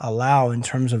not allow in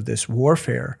terms of this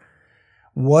warfare,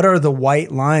 what are the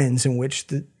white lines in which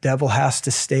the devil has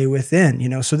to stay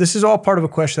within? So this is all part of a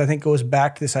question I think goes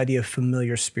back to this idea of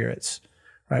familiar spirits,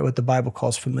 right? What the Bible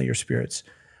calls familiar spirits.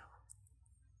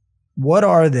 What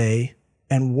are they,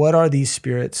 and what are these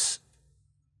spirits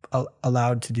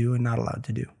allowed to do and not allowed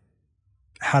to do?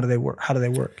 How do they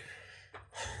work?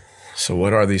 So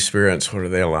what are these spirits? What are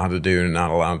they allowed to do and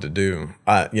not allowed to do?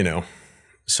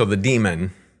 So the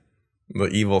demon, the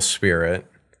evil spirit,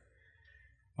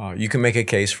 you can make a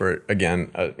case for,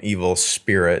 again, an evil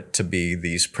spirit to be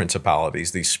these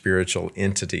principalities, these spiritual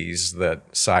entities that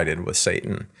sided with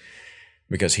Satan.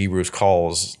 Because Hebrews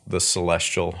calls the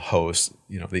celestial host,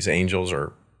 these angels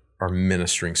are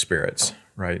ministering spirits,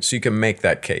 right? So you can make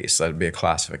that case. That'd be a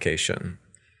classification.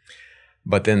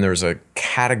 But then there's a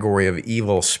category of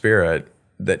evil spirit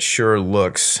that sure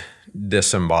looks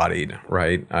disembodied,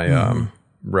 right? I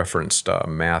referenced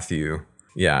Matthew.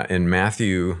 Yeah, in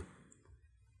Matthew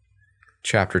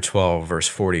chapter 12, verse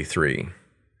 43,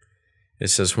 it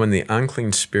says, when the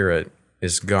unclean spirit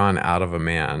is gone out of a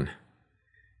man,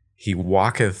 he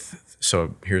walketh.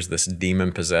 So here's this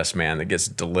demon-possessed man that gets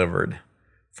delivered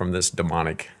from this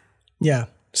demonic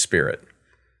spirit.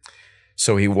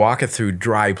 So he walketh through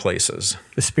dry places.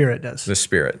 The spirit does. The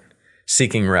spirit,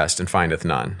 seeking rest and findeth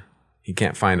none. He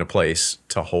can't find a place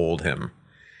to hold him.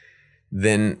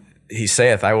 Then he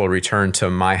saith, I will return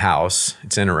to my house.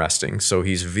 It's interesting. So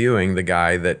he's viewing the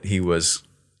guy that he was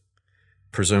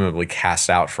presumably cast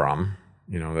out from,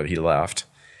 that he left.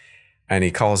 And he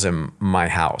calls him my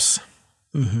house.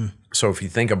 Mm-hmm. So if you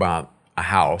think about a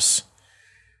house,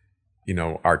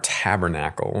 our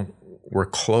tabernacle, we're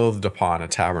clothed upon a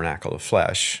tabernacle of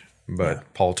flesh.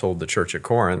 But Paul told the church at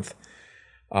Corinth,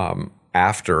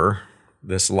 after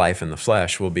this life in the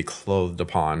flesh will be clothed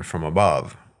upon from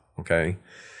above, okay?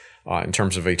 In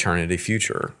terms of eternity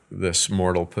future, this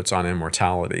mortal puts on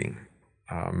immortality.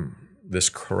 This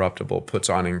corruptible puts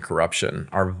on incorruption.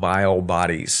 Our vile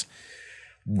bodies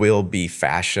will be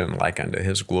fashioned like unto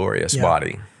his glorious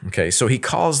body. Okay, so he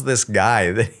calls this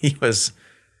guy that he was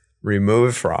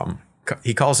removed from,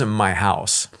 he calls him my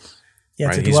house. Yeah,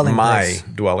 right? It's a dwelling He's my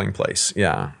dwelling place.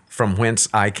 Yeah, from whence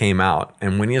I came out.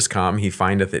 And when he is come, he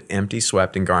findeth it empty,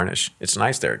 swept, and garnished. It's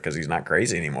nice there because he's not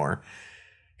crazy anymore,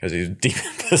 because he's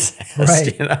demon-possessed,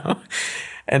 right.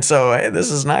 And so, hey,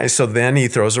 this is nice. So then he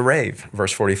throws a rave.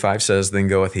 Verse 45 says, then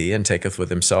goeth he and taketh with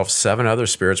himself 7 other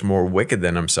spirits more wicked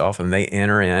than himself, and they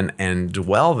enter in and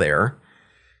dwell there.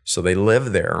 So they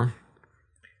live there.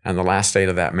 And the last state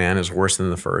of that man is worse than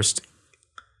the first.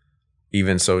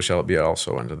 Even so shall it be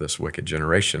also unto this wicked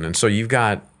generation. And so you've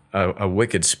got a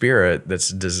wicked spirit that's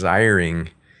desiring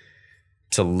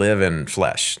to live in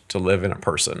flesh, to live in a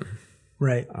person.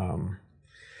 Right.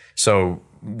 So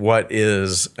what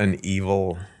is an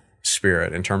evil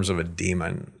spirit in terms of a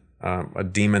demon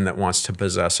that wants to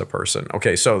possess a person?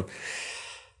 Okay, so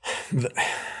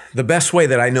the best way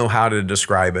that I know how to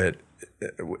describe it,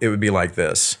 it would be like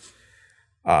this.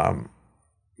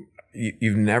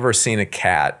 You've never seen a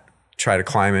cat try to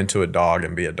climb into a dog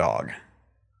and be a dog.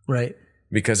 Right.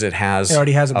 Because it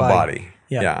already has a body.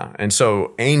 Yeah. And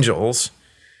so angels,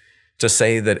 to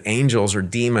say that angels are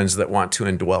demons that want to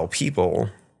indwell people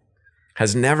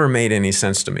has never made any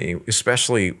sense to me,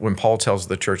 especially when Paul tells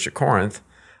the church at Corinth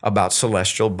about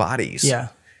celestial bodies. Yeah.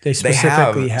 They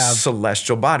specifically have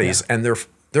celestial bodies, and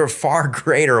they're far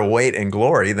greater weight and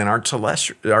glory than our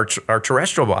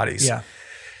terrestrial bodies. Yeah.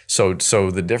 So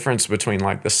the difference between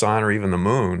like the sun or even the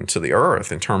moon to the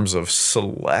earth in terms of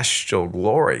celestial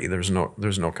glory, there's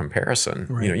no comparison.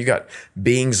 Right. You got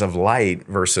beings of light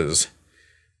versus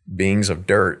beings of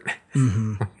dirt.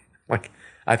 Mm-hmm. Like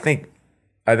I think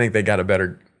they got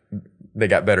better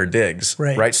digs,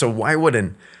 right? So why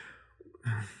would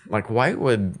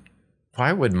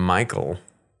Michael,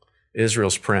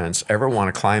 Israel's prince, ever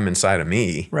want to climb inside of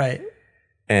me? Right.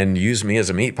 And use me as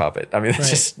a meat puppet? I mean,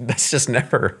 that's just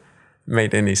never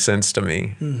made any sense to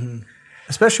me. Mm-hmm.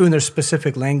 Especially when there's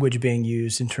specific language being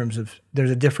used in terms of there's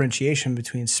a differentiation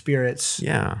between spirits.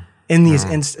 Yeah. In these,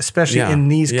 especially in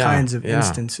these kinds of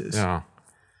instances. Yeah.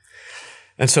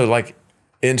 And so like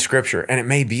in scripture, and it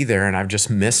may be there and I've just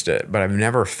missed it, but I've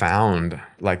never found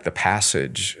like the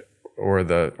passage or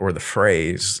the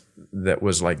phrase that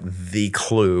was like the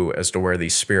clue as to where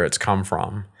these spirits come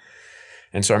from.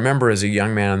 And so I remember as a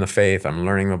young man in the faith, I'm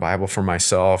learning the Bible for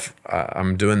myself.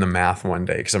 I'm doing the math one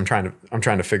day because I'm trying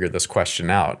to figure this question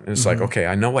out. And it's like, okay,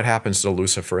 I know what happens to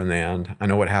Lucifer in the end. I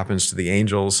know what happens to the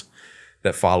angels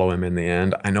that follow him in the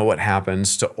end. I know what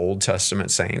happens to Old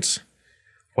Testament saints,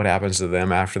 what happens to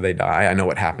them after they die. I know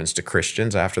what happens to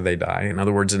Christians after they die. In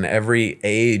other words, in every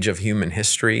age of human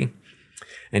history,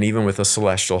 and even with a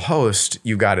celestial host,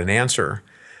 you got an answer.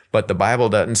 But the Bible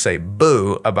doesn't say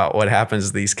boo about what happens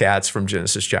to these cats from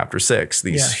Genesis chapter 6,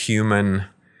 these human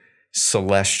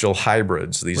celestial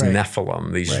hybrids, these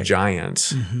Nephilim, these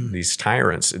giants, these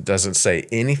tyrants. It doesn't say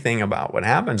anything about what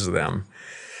happens to them.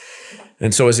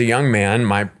 And so as a young man,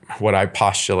 what I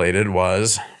postulated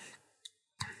was,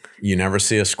 you never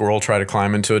see a squirrel try to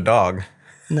climb into a dog.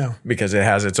 No. Because it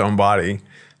has its own body.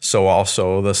 So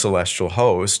also the celestial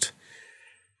host.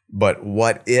 But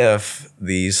what if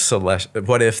these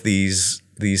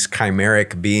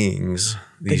chimeric beings,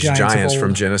 these giants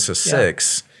from Genesis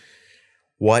 6,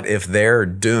 what if they're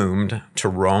doomed to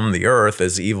roam the earth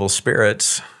as evil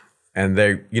spirits? And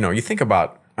they, you think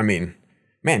about, man,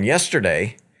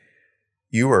 yesterday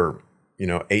you were,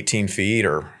 18 feet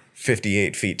or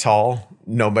 58 feet tall.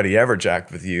 Nobody ever jacked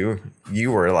with you.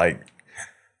 You were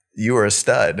a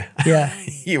stud. Yeah.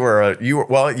 you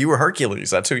were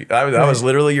Hercules. That's who that was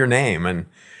literally your name.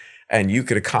 And you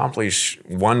could accomplish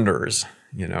wonders.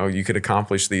 You could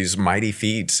accomplish these mighty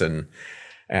feats and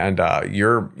what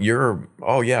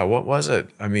was it?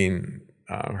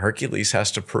 Hercules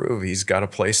has to prove he's got a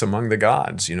place among the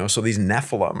gods, so these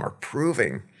Nephilim are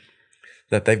proving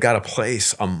that they've got a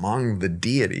place among the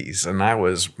deities. And I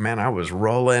was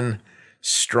rolling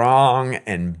strong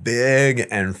and big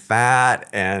and fat,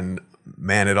 and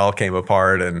man, it all came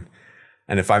apart. And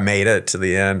if I made it to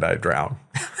the end, I'd drown.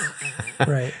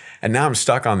 Right. And now I'm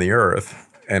stuck on the earth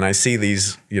and I see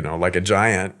these, like a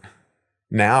giant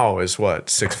now is what,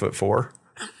 6'4"?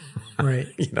 Right.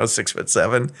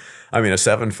 6'7". A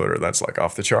 7-footer, that's like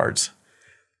off the charts.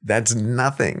 That's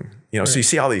nothing. So you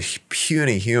see all these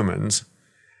puny humans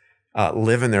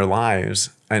living their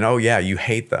lives and you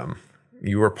hate them.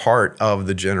 You were part of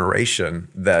the generation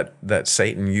that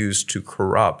Satan used to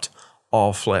corrupt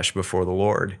all flesh before the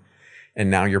Lord.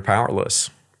 And now you're powerless.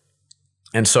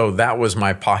 And so that was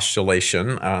my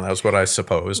postulation. That was what I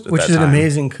supposed at Which that is an time.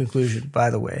 amazing conclusion, by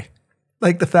the way.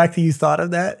 Like the fact that you thought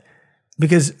of that,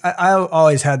 because I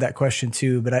always had that question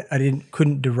too, but I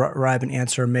couldn't derive an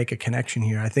answer or make a connection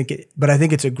here. I think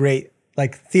it's a great,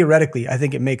 like theoretically, I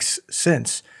think it makes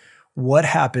sense. What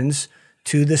happens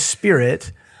to the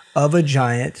spirit of a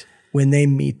giant when they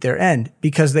meet their end?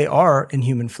 Because they are in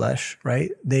human flesh,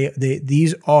 right?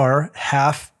 These are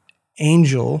half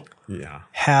angel,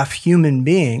 half human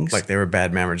beings. Like they were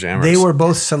bad mamma jammers. They were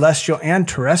both celestial and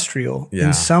terrestrial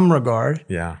in some regard.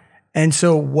 Yeah. And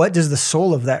so what does the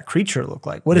soul of that creature look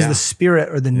like? What is the spirit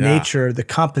or the nature, the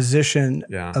composition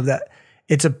of that?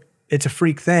 It's a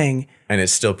freak thing. And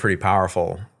it's still pretty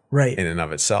powerful in and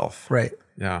of itself. Right.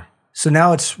 Yeah. So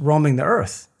now it's roaming the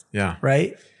earth. Yeah.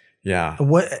 Right? Yeah.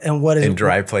 And what is in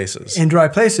dry places. In dry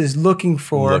places, looking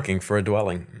for a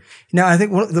dwelling. Now, I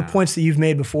think one of the points that you've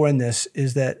made before in this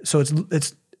is that so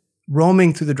it's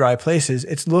roaming through the dry places.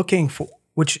 It's looking for,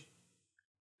 which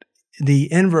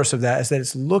the inverse of that is that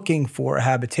it's looking for a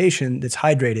habitation that's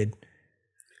hydrated.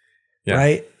 Yeah.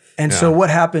 Right? And so what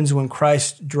happens when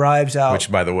Christ drives out?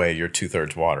 Which, by the way, you're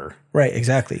 2/3 water. Right,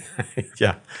 exactly.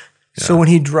 Yeah. So when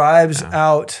he drives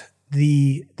out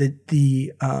the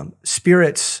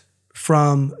spirits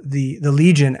from the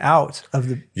legion out of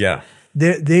the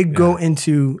they go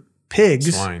into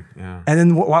pigs, swine, and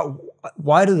then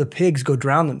why do the pigs go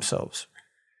drown themselves?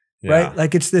 Right,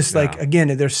 like it's this like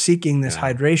again they're seeking this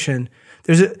hydration.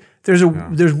 There's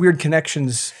weird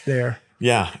connections there.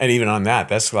 Yeah, and even on that,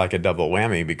 that's like a double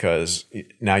whammy because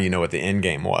now you know what the end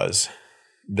game was.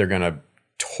 They're gonna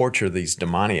torture these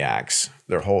demoniacs.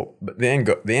 But the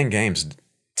end game's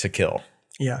to kill.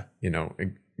 Yeah,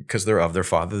 because they're of their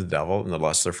father, the devil, and the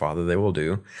lust of their father they will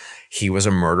do. He was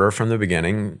a murderer from the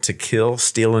beginning, to kill,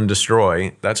 steal, and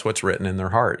destroy. That's what's written in their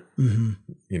heart. Mm-hmm.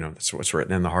 That's what's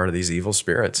written in the heart of these evil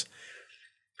spirits.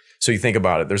 So you think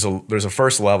about it. There's a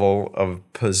first level of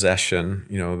possession.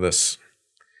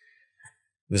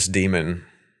 This demon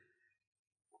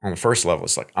on the first level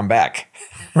is like, I'm back.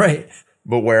 Right.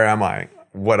 But where am I?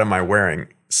 what am I wearing?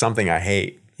 Something I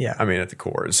hate. Yeah. I mean, at the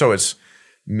core. And so it's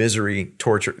misery,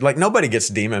 torture. Like nobody gets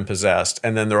demon possessed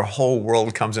and then their whole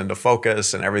world comes into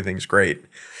focus and everything's great.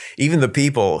 Even the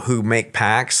people who make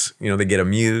pacts, you know, they get a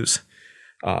muse,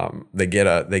 they get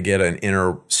an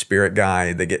inner spirit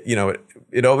guide. They get, you know,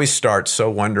 it always starts so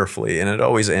wonderfully and it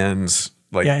always ends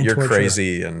like you're torture.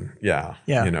 Crazy and you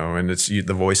know, and it's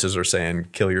the voices are saying,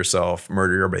 kill yourself,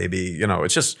 murder your baby. You know,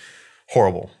 it's just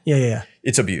horrible. Yeah.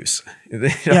 It's abuse.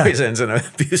 It always ends in an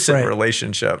abusive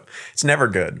relationship. It's never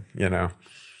good, you know?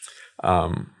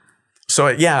 So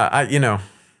you know,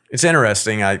 it's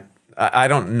interesting. I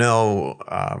don't know,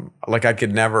 like I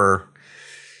could never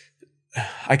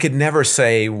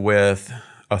say with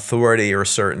authority or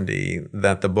certainty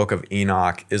that the book of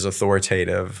Enoch is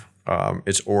authoritative.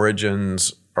 Its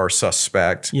origins are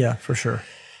suspect. Yeah, for sure.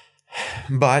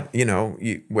 But, you know,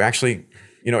 we actually,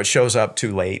 you know, it shows up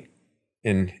too late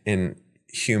in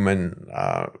human,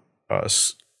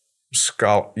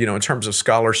 you know, in terms of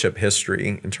scholarship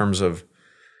history, in terms of,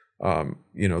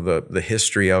 you know, the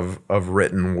history of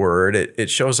written word. It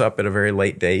shows up at a very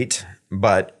late date,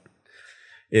 but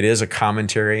it is a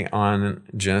commentary on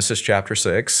Genesis chapter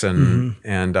 6, and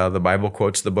the Bible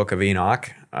quotes the book of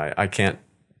Enoch. I can't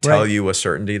tell you with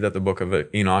certainty that the book of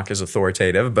Enoch is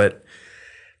authoritative, but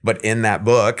in that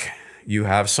book you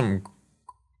have some,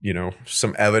 you know,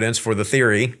 some evidence for the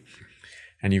theory,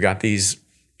 and you got these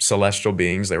celestial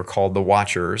beings. They were called the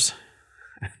Watchers.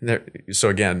 So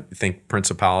again, think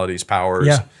principalities,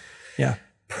 powers,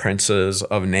 princes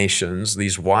of nations.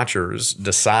 These Watchers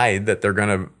decide that they're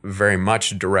going to very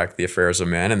much direct the affairs of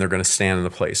men, and they're going to stand in the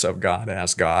place of God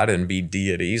as God and be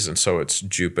deities. And so it's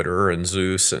Jupiter and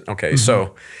Zeus. And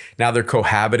so now they're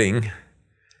cohabiting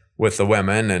with the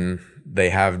women, and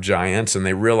they have giants, and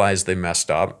they realize they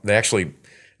messed up. They actually,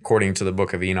 according to the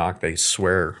book of Enoch, they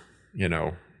swear, you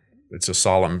know, it's a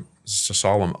solemn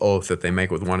oath that they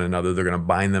make with one another. They're going to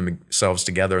bind themselves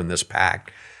together in this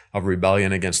pact of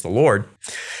rebellion against the Lord.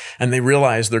 And they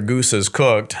realize their goose is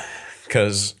cooked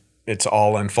because it's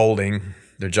all unfolding.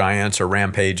 The giants are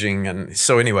rampaging. And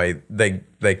so anyway,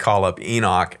 they call up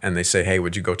Enoch and they say, hey,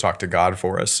 would you go talk to God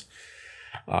for us?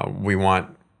 We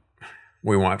want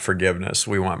forgiveness.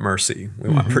 We want mercy. We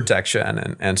want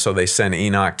protection. And so they send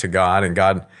Enoch to God, and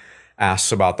God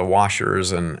asks about the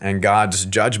Watchers, and God's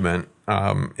judgment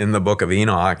in the book of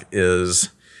Enoch is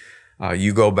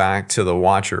you go back to the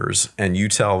Watchers and you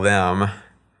tell them,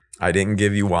 I didn't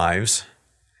give you wives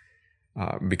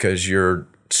because you're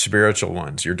spiritual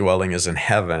ones. Your dwelling is in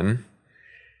heaven,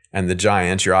 and the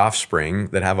giants, your offspring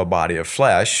that have a body of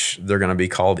flesh, they're going to be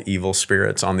called evil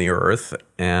spirits on the earth,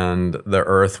 and the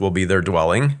earth will be their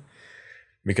dwelling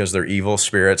because their evil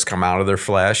spirits come out of their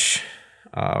flesh.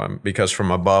 Because from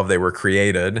above they were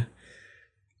created,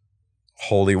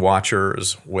 holy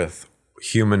Watchers with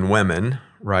human women,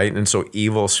 right? And so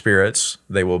evil spirits,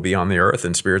 they will be on the earth,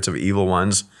 and spirits of evil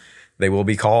ones, they will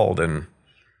be called. And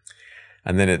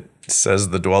then it says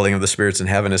the dwelling of the spirits in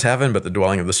heaven is heaven, but the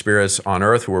dwelling of the spirits on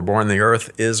earth who were born in the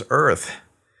earth is earth.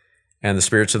 And the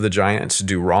spirits of the giants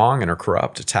do wrong and are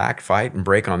corrupt, attack, fight, and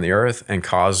break on the earth and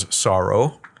cause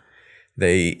sorrow.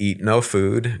 They eat no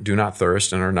food, do not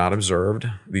thirst, and are not observed.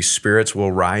 These spirits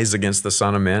will rise against the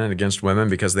Son of Men and against women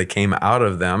because they came out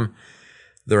of them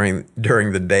during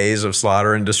the days of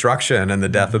slaughter and destruction and the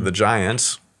death of the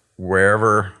giants.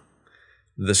 Wherever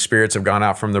the spirits have gone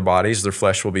out from their bodies, their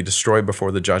flesh will be destroyed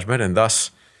before the judgment, and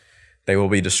thus they will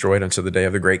be destroyed until the day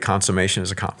of the great consummation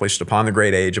is accomplished upon the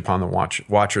great age, upon the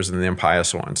Watchers and the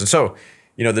impious ones. And so,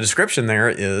 you know, the description there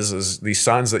is these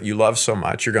sons that you love so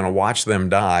much, you're going to watch them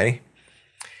die.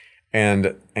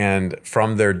 And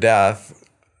from their death,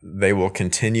 they will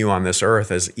continue on this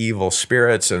earth as evil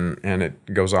spirits. And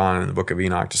it goes on in the book of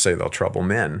Enoch to say they'll trouble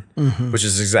men, which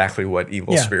is exactly what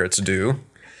evil spirits do.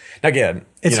 Again,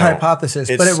 it's hypothesis,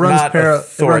 but it runs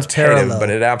parallel. But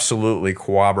it absolutely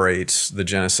corroborates the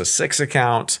Genesis 6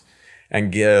 account and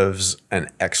gives an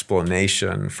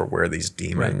explanation for where these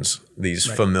demons, these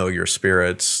familiar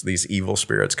spirits, these evil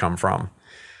spirits come from.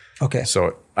 Okay.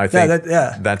 So I think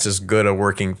that's as good a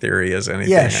working theory as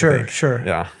anything. Yeah, sure.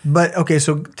 Yeah. But okay,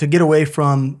 so to get away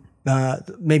from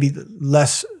maybe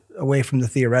less away from the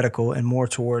theoretical and more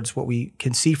towards what we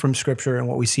can see from Scripture and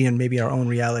what we see in maybe our own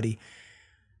reality,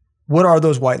 what are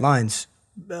those white lines?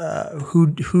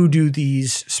 Who do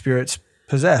these spirits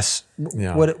possess?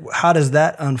 Yeah. How does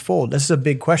that unfold? This is a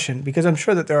big question because I'm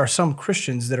sure that there are some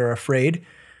Christians that are afraid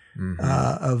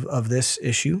of this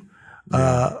issue.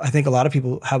 I think a lot of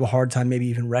people have a hard time maybe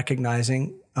even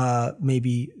recognizing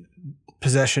maybe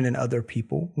possession in other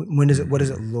people? When does it, what does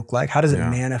it look like? How does it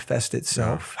manifest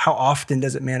itself? How often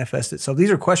does it manifest itself?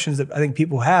 These are questions that I think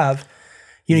people have.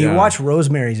 You know, you watch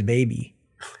Rosemary's Baby.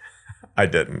 I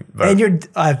didn't. But And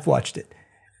I've watched it.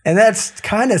 And that's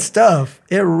kind of stuff.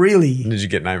 It really. Did you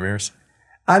get nightmares?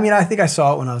 I mean, I think I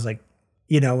saw it when I was like,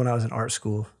 you know, when I was in art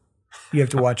school. You have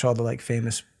to watch all the like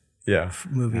famous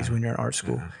movies when you're in art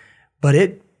school. But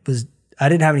it was, I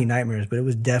didn't have any nightmares, but it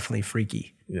was definitely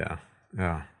freaky. Yeah.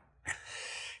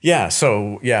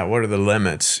 So, what are the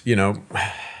limits? You know,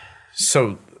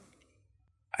 so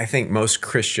I think most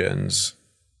Christians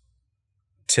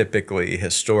typically,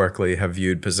 historically, have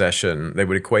viewed possession, they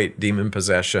would equate demon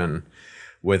possession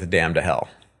with damned to hell.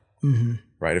 Mm-hmm.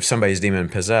 Right? If somebody's demon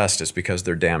possessed, it's because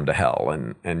they're damned to hell.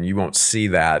 And you won't see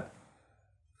that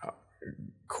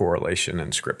correlation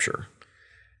in Scripture.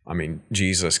 I mean,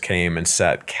 Jesus came and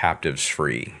set captives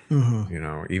free, you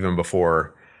know, even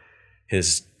before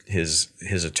his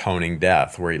atoning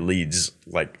death, where he leads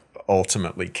like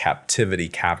ultimately captivity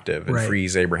captive and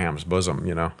frees Abraham's bosom,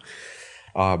 you know.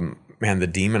 Man, the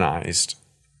demonized,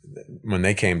 when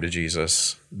they came to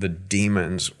Jesus, the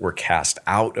demons were cast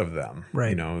out of them.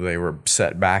 You know, they were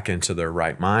set back into their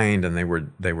right mind, and they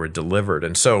were delivered.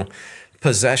 And so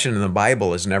possession in the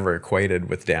Bible is never equated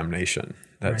with damnation.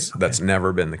 That's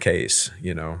never been the case,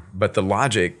 you know. But the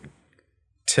logic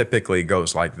typically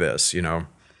goes like this, you know.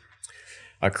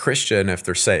 A Christian, if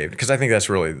they're saved, because I think that's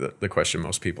really the question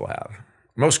most people have.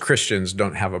 Most Christians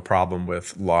don't have a problem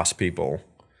with lost people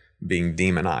being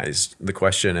demonized. The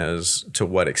question is, to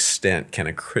what extent can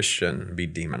a Christian be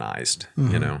demonized,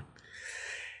 you know?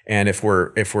 And if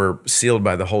we're sealed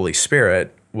by the Holy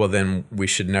Spirit, well, then we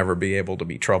should never be able to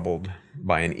be troubled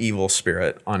by an evil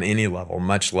spirit on any level,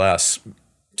 much less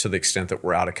to the extent that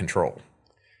we're out of control.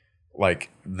 Like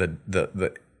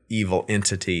the evil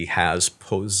entity has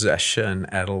possession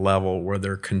at a level where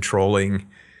they're controlling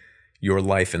your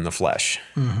life in the flesh.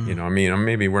 You know, I mean,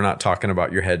 maybe we're not talking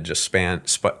about your head just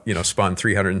spun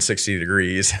 360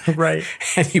 degrees. Right.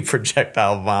 And you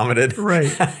projectile vomited. Right.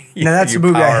 Now that's a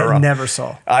movie I never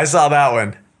saw. I saw that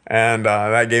one. And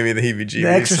that gave me the heebie-jeebies. The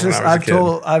Exorcist, I've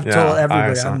told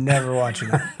everybody I'm never watching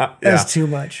that. That's too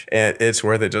much. It's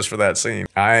worth it just for that scene.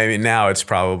 I mean, now it's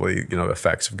probably, you know, the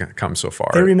effects have come so far.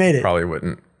 They remade it. Probably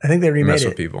wouldn't. I think they remade mess it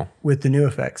with people with the new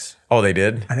effects. Oh, they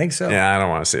did? I think so. Yeah, I don't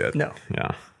want to see it. No.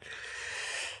 Yeah.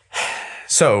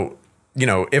 So, you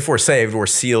know, if we're saved, we're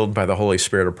sealed by the Holy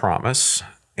Spirit of promise,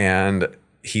 and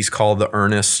he's called the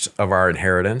earnest of our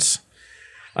inheritance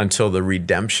until the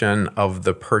redemption of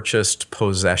the purchased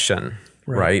possession,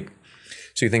 right?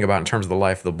 So you think about in terms of the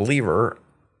life of the believer,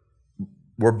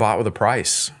 we're bought with a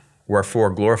price. Wherefore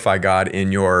glorify God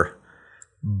in your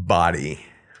body.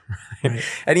 Right.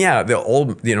 And yeah, the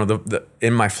old, you know, the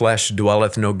in my flesh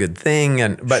dwelleth no good thing.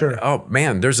 Oh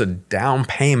man, there's a down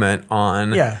payment on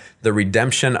the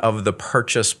redemption of the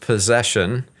purchased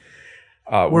possession.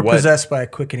 We're possessed by a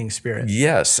quickening spirit.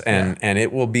 Yes, and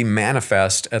it will be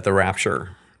manifest at the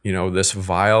rapture. You know, this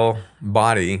vile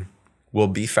body will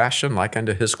be fashioned like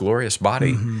unto his glorious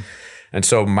body. And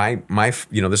so my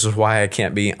you know, this is why I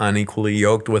can't be unequally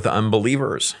yoked with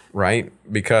unbelievers, right?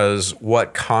 Because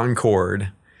what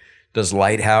concord does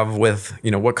light have with, you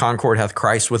know, what concord hath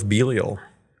Christ with Belial?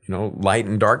 You know, light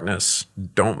and darkness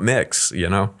don't mix, you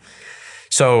know?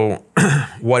 So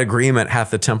what agreement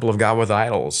hath the temple of God with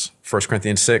idols? 1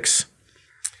 Corinthians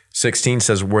 6:16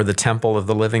 says, we're the temple of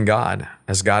the living God.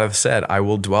 As God hath said, I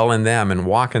will dwell in them and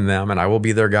walk in them, and I will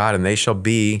be their God, and they shall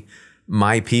be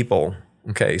my people.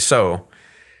 Okay, so,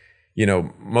 you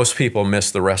know, most people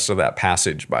miss the rest of that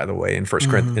passage, by the way, in 2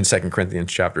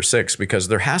 Corinthians chapter 6, because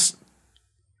there has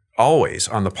always,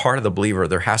 on the part of the believer,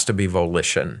 there has to be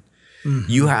volition.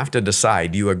 You have to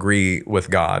decide you agree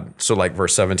with God. So like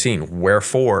verse 17,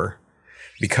 wherefore,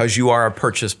 because you are a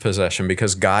purchased possession,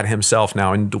 because God himself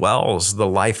now indwells the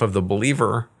life of the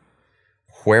believer,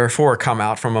 wherefore come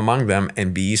out from among them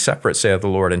and be ye separate, saith the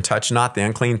Lord, and touch not the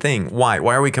unclean thing. Why?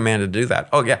 Why are we commanded to do that?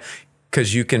 Oh yeah,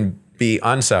 because you can be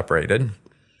unseparated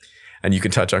and you can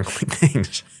touch unclean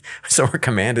things. So we're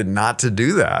commanded not to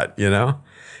do that, you know?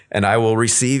 And I will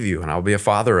receive you, and I will be a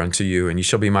father unto you, and you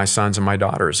shall be my sons and my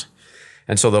daughters.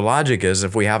 And so the logic is,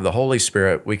 if we have the Holy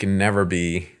Spirit, we can never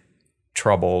be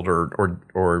troubled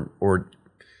or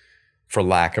for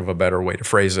lack of a better way to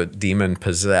phrase it, demon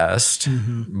possessed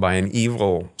by an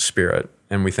evil spirit.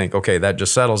 And we think, okay, that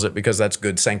just settles it because that's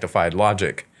good sanctified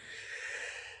logic.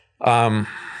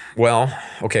 Well,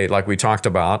 okay, like we talked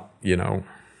about, you know,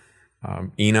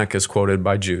 Enoch is quoted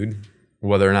by Jude.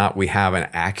 Whether or not we have an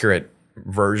accurate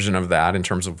version of that in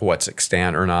terms of what's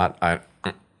extant or not, I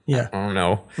don't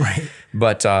know. Right.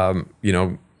 But, you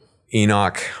know,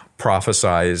 Enoch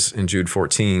prophesies in Jude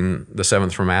 14, the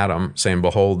seventh from Adam, saying,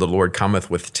 behold, the Lord cometh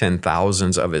with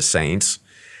 10,000s of his saints.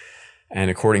 And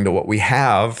according to what we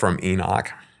have from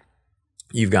Enoch,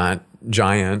 you've got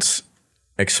giants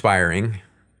expiring,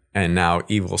 and now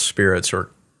evil spirits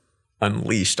are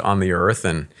unleashed on the earth.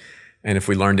 And if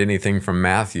we learned anything from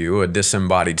Matthew, a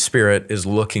disembodied spirit is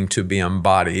looking to be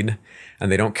embodied,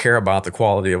 and they don't care about the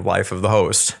quality of life of the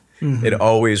host. Mm-hmm. It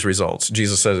always results.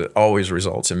 Jesus says it always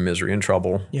results in misery and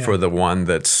trouble for the one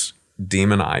that's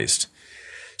demonized.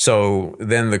 So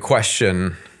then the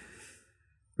question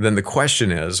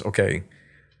is, okay,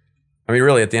 I mean,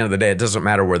 really at the end of the day, it doesn't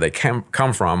matter where they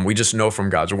come from. We just know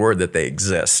from God's word that they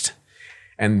exist.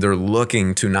 And they're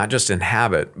looking to not just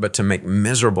inhabit, but to make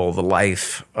miserable the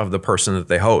life of the person that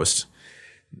they host.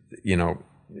 You know,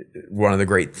 one of the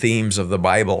great themes of the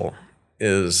Bible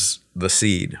is the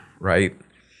seed, right?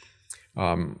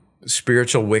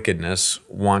 Spiritual wickedness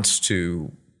wants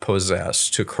to possess,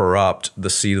 to corrupt the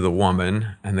seed of the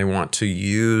woman, and they want to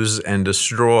use and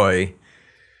destroy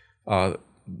the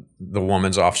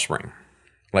woman's offspring.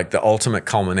 Like the ultimate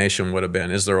culmination would have been,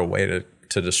 is there a way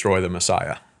to destroy the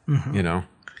Messiah? Mm-hmm. You know?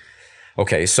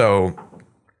 Okay, so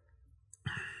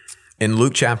in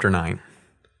Luke chapter 9,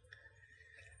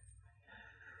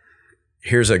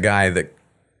 here's a guy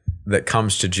that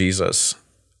comes to Jesus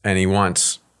and he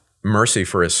wants mercy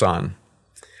for his son.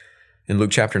 In Luke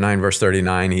chapter 9, verse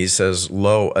 39, he says,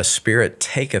 lo, a spirit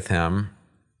taketh him,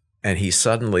 and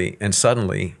suddenly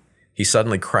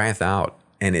crieth out,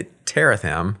 and it teareth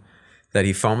him, that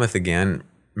he foameth again,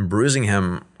 and bruising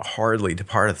him hardly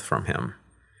departeth from him.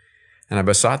 And I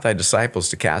besought thy disciples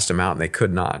to cast him out, and they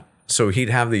could not. So he'd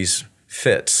have these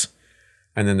fits,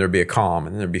 and then there'd be a calm,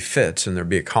 and then there'd be fits, and there'd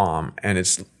be a calm, and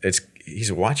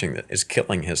he's watching it. It's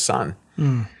killing his son.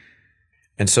 Mm.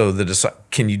 And so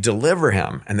can you deliver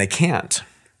him? And they can't.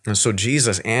 And so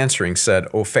Jesus answering said,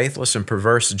 O faithless and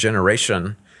perverse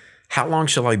generation, how long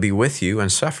shall I be with you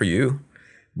and suffer you?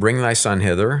 Bring thy son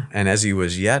hither. And as he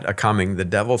was yet a-coming, the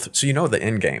devil, so you know the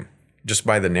end game, just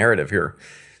by the narrative here,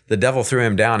 the devil threw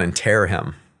him down and tear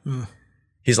him. Mm.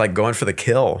 He's like going for the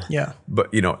kill. Yeah.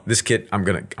 But you know, this kid, I'm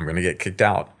gonna get kicked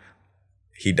out.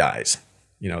 He dies.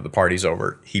 You know, the party's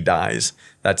over. He dies.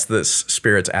 That's this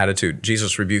spirit's attitude.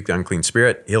 Jesus rebuked the unclean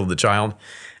spirit, healed the child,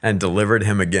 and delivered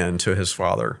him again to his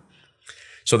father.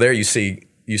 So there you see,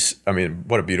 I mean,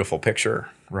 what a beautiful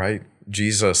picture, right?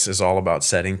 Jesus is all about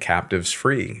setting captives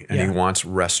free, and he wants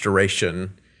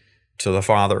restoration to the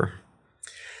Father.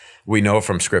 We know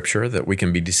from Scripture that we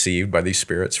can be deceived by these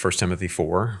spirits, 1 Timothy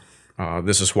 4.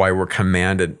 This is why we're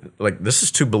commanded, like this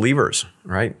is to believers,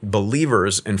 right?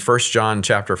 Believers in 1 John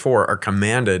chapter 4 are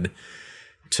commanded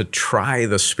to try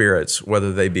the spirits,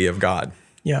 whether they be of God.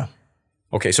 Yeah.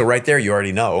 Okay, so right there you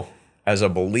already know, as a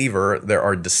believer, there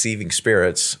are deceiving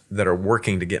spirits that are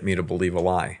working to get me to believe a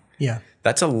lie. Yeah.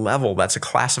 That's a level, that's a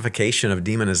classification of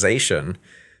demonization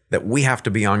that we have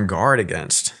to be on guard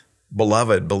against.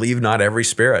 Beloved, believe not every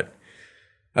spirit.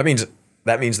 That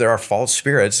means there are false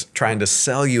spirits trying to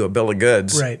sell you a bill of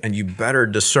goods, right. And you better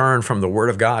discern from the Word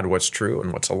of God what's true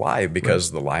and what's a lie,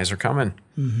 because the lies are coming.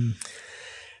 Mm-hmm.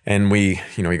 And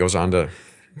he goes on to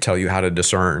tell you how to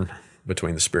discern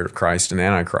between the Spirit of Christ and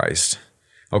Antichrist.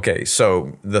 Okay,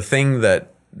 so the thing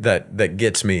that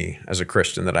gets me as a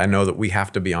Christian, that I know that we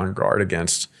have to be on guard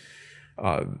against,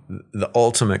 the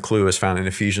ultimate clue is found in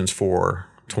Ephesians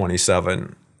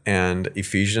 4:27. And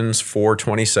Ephesians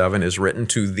 4:27 is written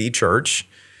to the church.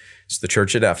 It's the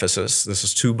church at Ephesus. This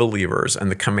is to believers.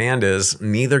 And the command is,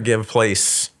 neither give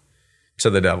place to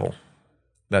the devil.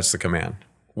 That's the command.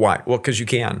 Why? Well, because you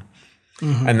can.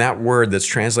 Mm-hmm. And that word that's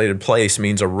translated place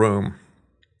means a room,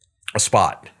 a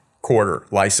spot, quarter,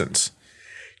 license.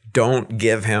 Don't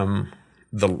give him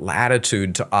the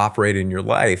latitude to operate in your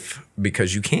life,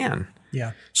 because you can.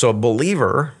 Yeah. So a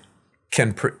believer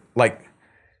can,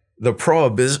 the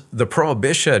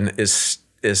prohibition is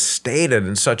stated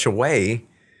in such a way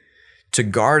to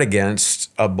guard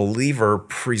against a believer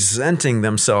presenting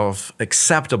themselves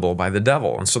acceptable by the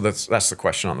devil. And so that's the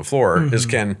question on the floor, mm-hmm. is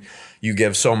can you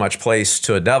give so much place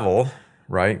to a devil,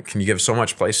 right? Can you give so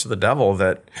much place to the devil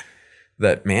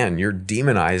that man, you're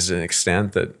demonized to an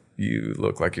extent that you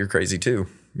look like you're crazy too,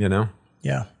 you know?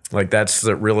 Yeah. Like that's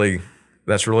really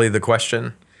the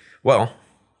question. Well,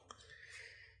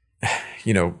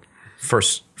 you know,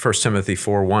 First Timothy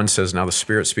 4:1 says, now the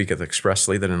Spirit speaketh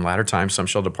expressly that in latter times some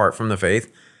shall depart from the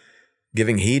faith,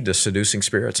 giving heed to seducing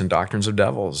spirits and doctrines of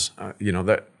devils.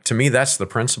 That to me, that's the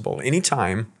principle.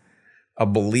 Anytime a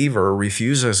believer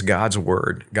refuses God's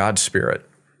word, God's Spirit,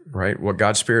 right? What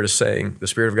God's Spirit is saying, the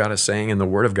Spirit of God is saying in the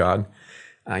Word of God,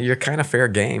 you're kind of fair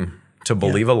game to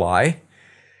believe a lie.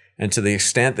 And to the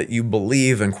extent that you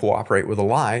believe and cooperate with a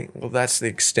lie, well, that's the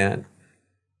extent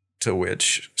to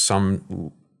which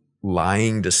some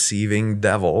lying, deceiving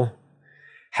devil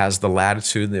has the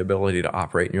latitude and the ability to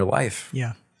operate in your life.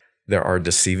 Yeah. There are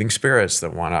deceiving spirits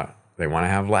that want to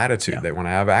have latitude. They want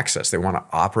to have access. They want to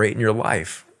operate in your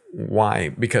life. Why?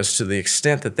 Because to the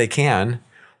extent that they can,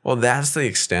 well, that's the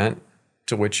extent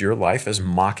to which your life is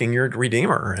mocking your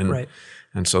Redeemer.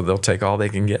 And so they'll take all they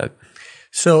can get.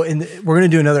 So we're going to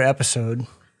do another episode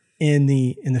in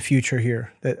the future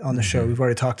here that on the show. We've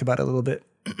already talked about it a little bit,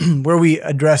 where we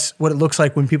address what it looks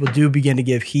like when people do begin to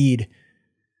give heed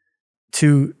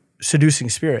to seducing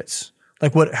spirits.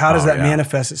 Like how does that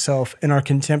manifest itself in our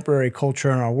contemporary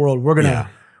culture and our world? We're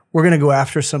gonna go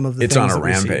after some of the things. It's on a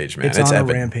rampage, man. It's on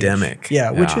epidemic. A rampage. Yeah,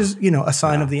 which is a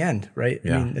sign of the end, right? I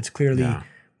mean, it's clearly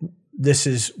this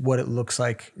is what it looks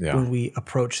like when we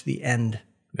approach the end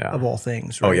of all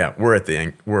things. Right? Oh yeah, we're at the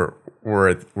end. We're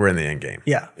in the end game.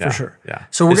 Yeah, for sure. Yeah.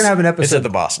 So we're gonna have an episode. It's at the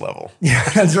boss level. Yeah,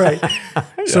 that's right.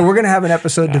 So we're gonna have an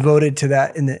episode devoted to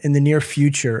that in the near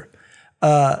future.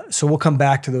 So we'll come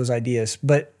back to those ideas,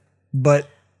 but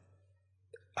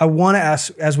I want to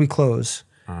ask as we close,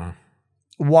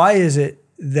 why is it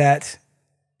that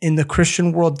in the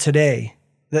Christian world today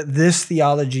that this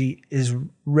theology is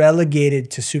relegated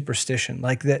to superstition?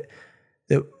 Like that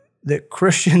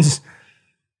Christians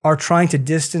are trying to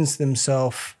distance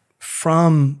themselves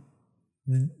from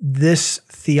this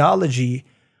theology,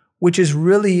 which is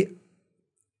really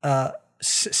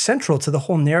central to the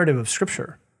whole narrative of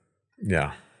Scripture.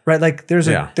 Yeah. Right? Like there's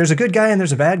a good guy and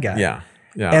there's a bad guy. Yeah.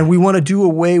 Yeah. And we want to do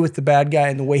away with the bad guy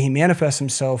and the way he manifests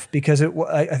himself because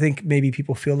I think maybe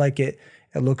people feel like it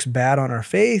looks bad on our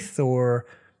faith or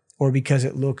because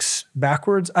it looks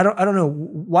backwards. I don't know.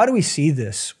 Why do we see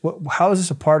this? How is this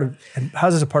a part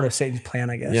of Satan's plan,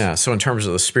 I guess? Yeah. So in terms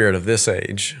of the spirit of this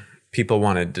age, people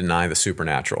want to deny the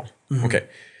supernatural. Mm-hmm. Okay.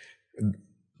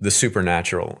 The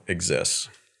supernatural exists.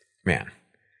 Man.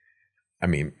 I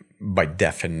mean, by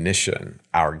definition,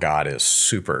 our God is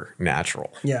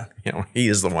supernatural. Yeah. He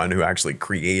is the one who actually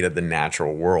created the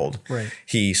natural world. Right.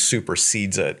 He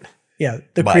supersedes it. Yeah.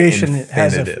 The creation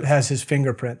has his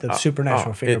fingerprint, the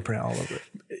supernatural fingerprint all over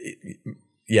it.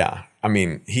 Yeah. I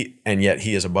mean, yet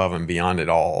he is above and beyond it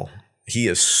all. He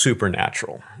is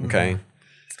supernatural. Okay.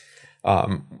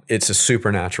 Mm-hmm. It's a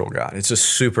supernatural God. It's a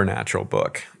supernatural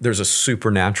book. There's a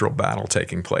supernatural battle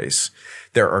taking place.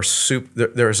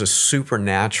 There's a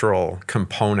supernatural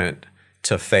component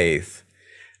to faith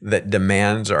that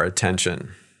demands our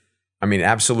attention. I mean,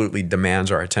 absolutely demands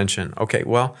our attention. Okay,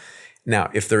 well, now,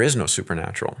 if there is no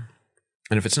supernatural,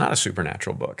 and if it's not a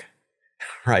supernatural book,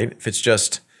 right? If it's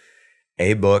just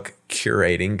a book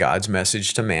curating God's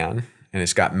message to man, and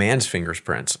it's got man's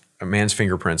fingerprints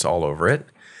all over it,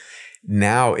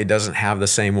 now it doesn't have the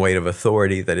same weight of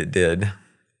authority that it did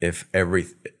if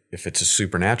it's a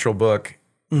supernatural book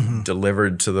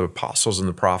delivered to the apostles and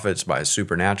the prophets by a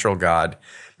supernatural God.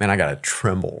 Man, I got to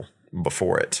tremble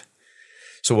before it.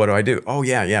 So what do? Oh,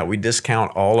 yeah, we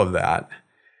discount all of that.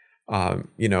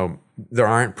 There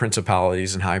aren't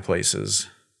principalities in high places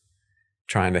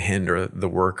trying to hinder the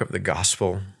work of the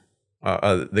gospel,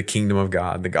 the kingdom of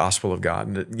God, the gospel of God.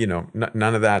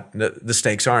 None of that. The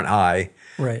stakes aren't high.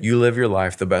 Right. You live your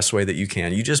life the best way that you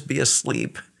can. You just be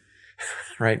asleep,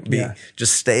 right?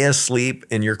 Just stay asleep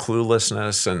in your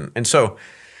cluelessness. And so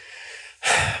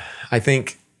I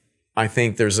think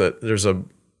there's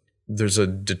a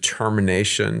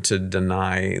determination to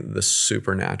deny the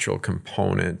supernatural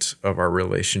component of our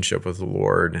relationship with the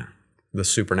Lord, the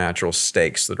supernatural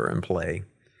stakes that are in play.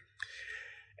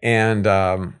 And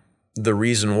the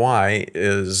reason why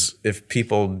is if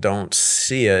people don't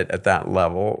see it at that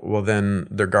level, well, then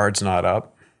their guard's not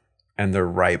up and they're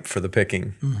ripe for the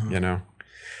picking,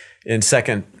 In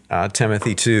 2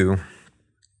 Timothy 2,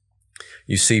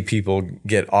 you see people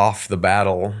get off the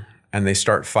battle and they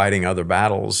start fighting other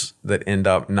battles that end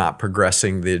up not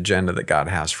progressing the agenda that God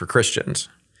has for Christians.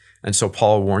 And so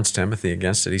Paul warns Timothy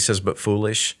against it. He says, but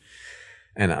foolish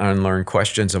and unlearned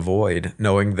questions avoid,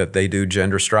 knowing that they do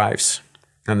gender strifes.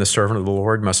 And the servant of the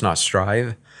Lord must not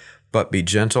strive, but be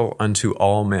gentle unto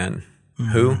all men.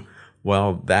 Mm-hmm. Who?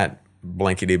 Well, that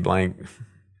blankety blank,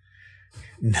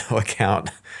 no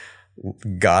account,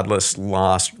 godless,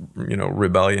 lost,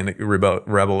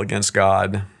 rebel against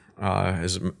God,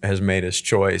 has made his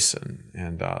choice,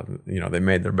 and they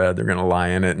made their bed, they're going to lie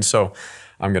in it, and so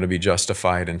I'm going to be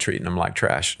justified in treating them like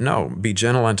trash. No, be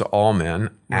gentle unto all men,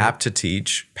 apt to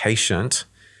teach, patient.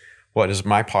 What does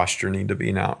my posture need to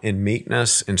be now? In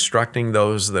meekness, instructing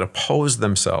those that oppose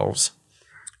themselves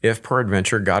if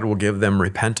peradventure God will give them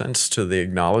repentance to the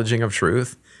acknowledging of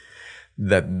truth,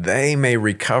 that they may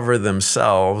recover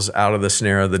themselves out of the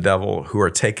snare of the devil, who are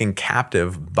taken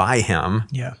captive by him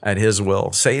at his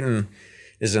will. Satan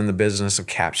is in the business of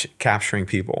capturing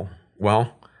people.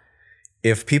 Well,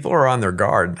 if people are on their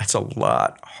guard, that's a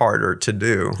lot harder to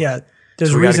do. Yeah.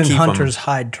 There's a reason hunters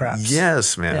hide traps.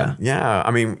 Yes, man. Yeah.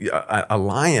 I mean, a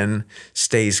lion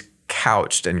stays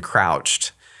couched and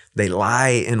crouched. They lie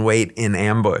in wait in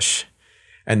ambush.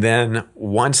 And then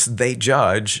once they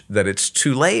judge that it's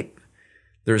too late,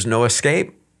 there's no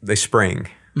escape, they spring,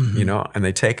 and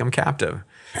they take them captive.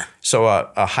 So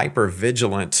a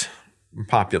hyper-vigilant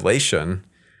population,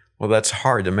 well, that's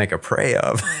hard to make a prey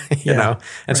of, you know?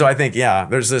 And so I think,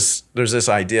 there's this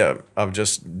idea of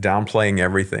just downplaying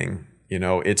everything. You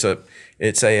know, it's a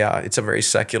very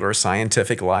secular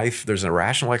scientific life. There's a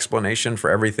rational explanation for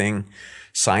everything.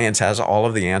 Science has all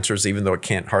of the answers, even though it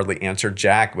can't hardly answer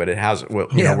jack, but it has, we're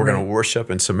going to worship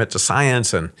and submit to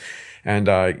science. And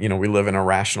we live in a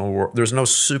rational world. There's no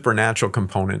supernatural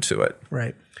component to it.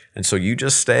 Right. And so you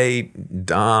just stay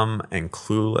dumb and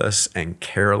clueless and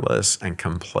careless and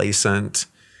complacent,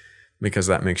 because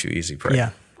that makes you easy prey. Yeah.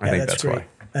 I think that's great. why.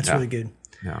 That's really good.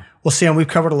 Yeah. Well, Sam, we've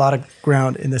covered a lot of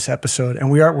ground in this episode, and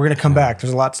we're going to come back.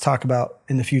 There's a lot to talk about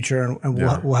in the future, and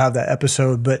we'll have that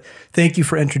episode. But thank you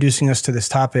for introducing us to this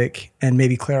topic and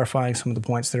maybe clarifying some of the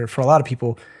points that are, for a lot of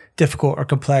people, difficult or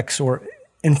complex or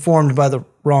informed by the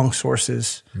wrong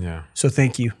sources. Yeah. So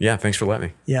thank you. Yeah. Thanks for letting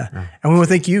me. Yeah. And we want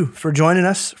to thank you for joining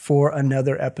us for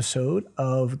another episode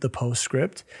of The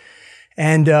Postscript.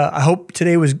 And I hope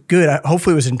today was good.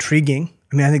 Hopefully it was intriguing.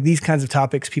 I mean, I think these kinds of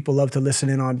topics people love to listen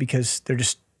in on because they're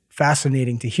just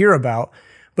fascinating to hear about.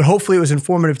 But hopefully it was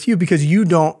informative to you, because you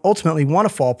don't ultimately want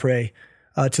to fall prey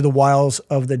to the wiles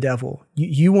of the devil.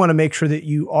 You want to make sure that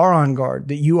you are on guard,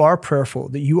 that you are prayerful,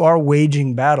 that you are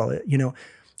waging battle. You know,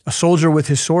 a soldier with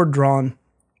his sword drawn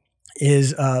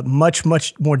is much,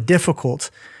 much more difficult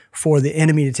for the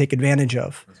enemy to take advantage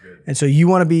of. And so you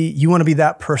want to be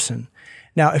that person.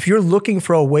 Now, if you're looking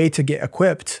for a way to get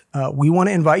equipped, we want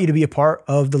to invite you to be a part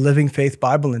of the Living Faith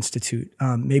Bible Institute.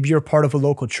 Maybe you're a part of a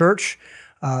local church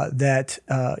that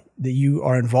you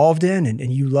are involved in,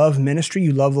 and you love ministry,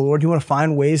 you love the Lord, you want to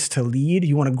find ways to lead,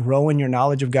 you want to grow in your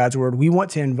knowledge of God's Word. We want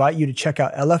to invite you to check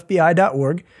out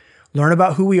lfbi.org, learn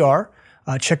about who we are,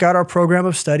 check out our program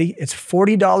of study. It's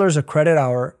 $40 a credit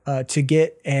hour to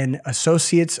get an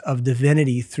Associates of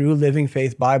Divinity through Living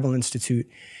Faith Bible Institute.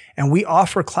 And we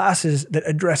offer classes that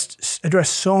address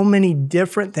so many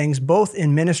different things, both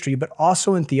in ministry, but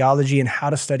also in theology and how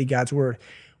to study God's Word.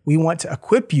 We want to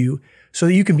equip you so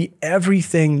that you can be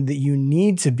everything that you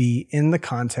need to be in the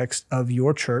context of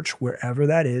your church, wherever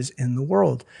that is in the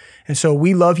world. And so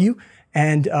we love you,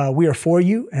 and we are for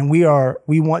you, and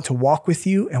we want to walk with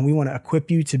you, and we want to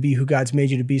equip you to be who God's made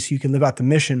you to be so you can live out the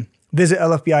mission. Visit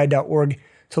lfbi.org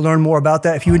to learn more about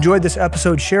that. If you enjoyed this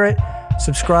episode, share it,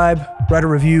 subscribe, write a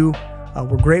review.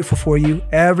 We're grateful for you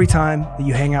every time that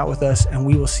you hang out with us, and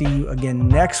we will see you again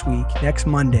next week, next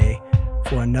Monday,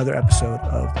 for another episode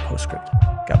of The Postscript.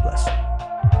 God bless.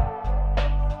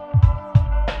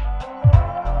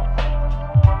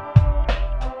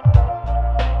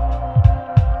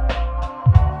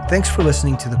 Thanks for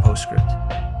listening to The Postscript.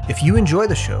 If you enjoy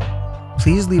the show,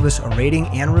 please leave us a rating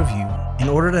and review in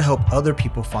order to help other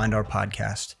people find our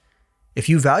podcast. If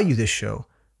you value this show,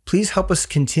 please help us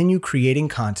continue creating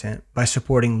content by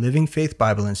supporting Living Faith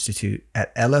Bible Institute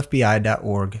at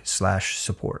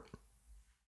lfbi.org/support.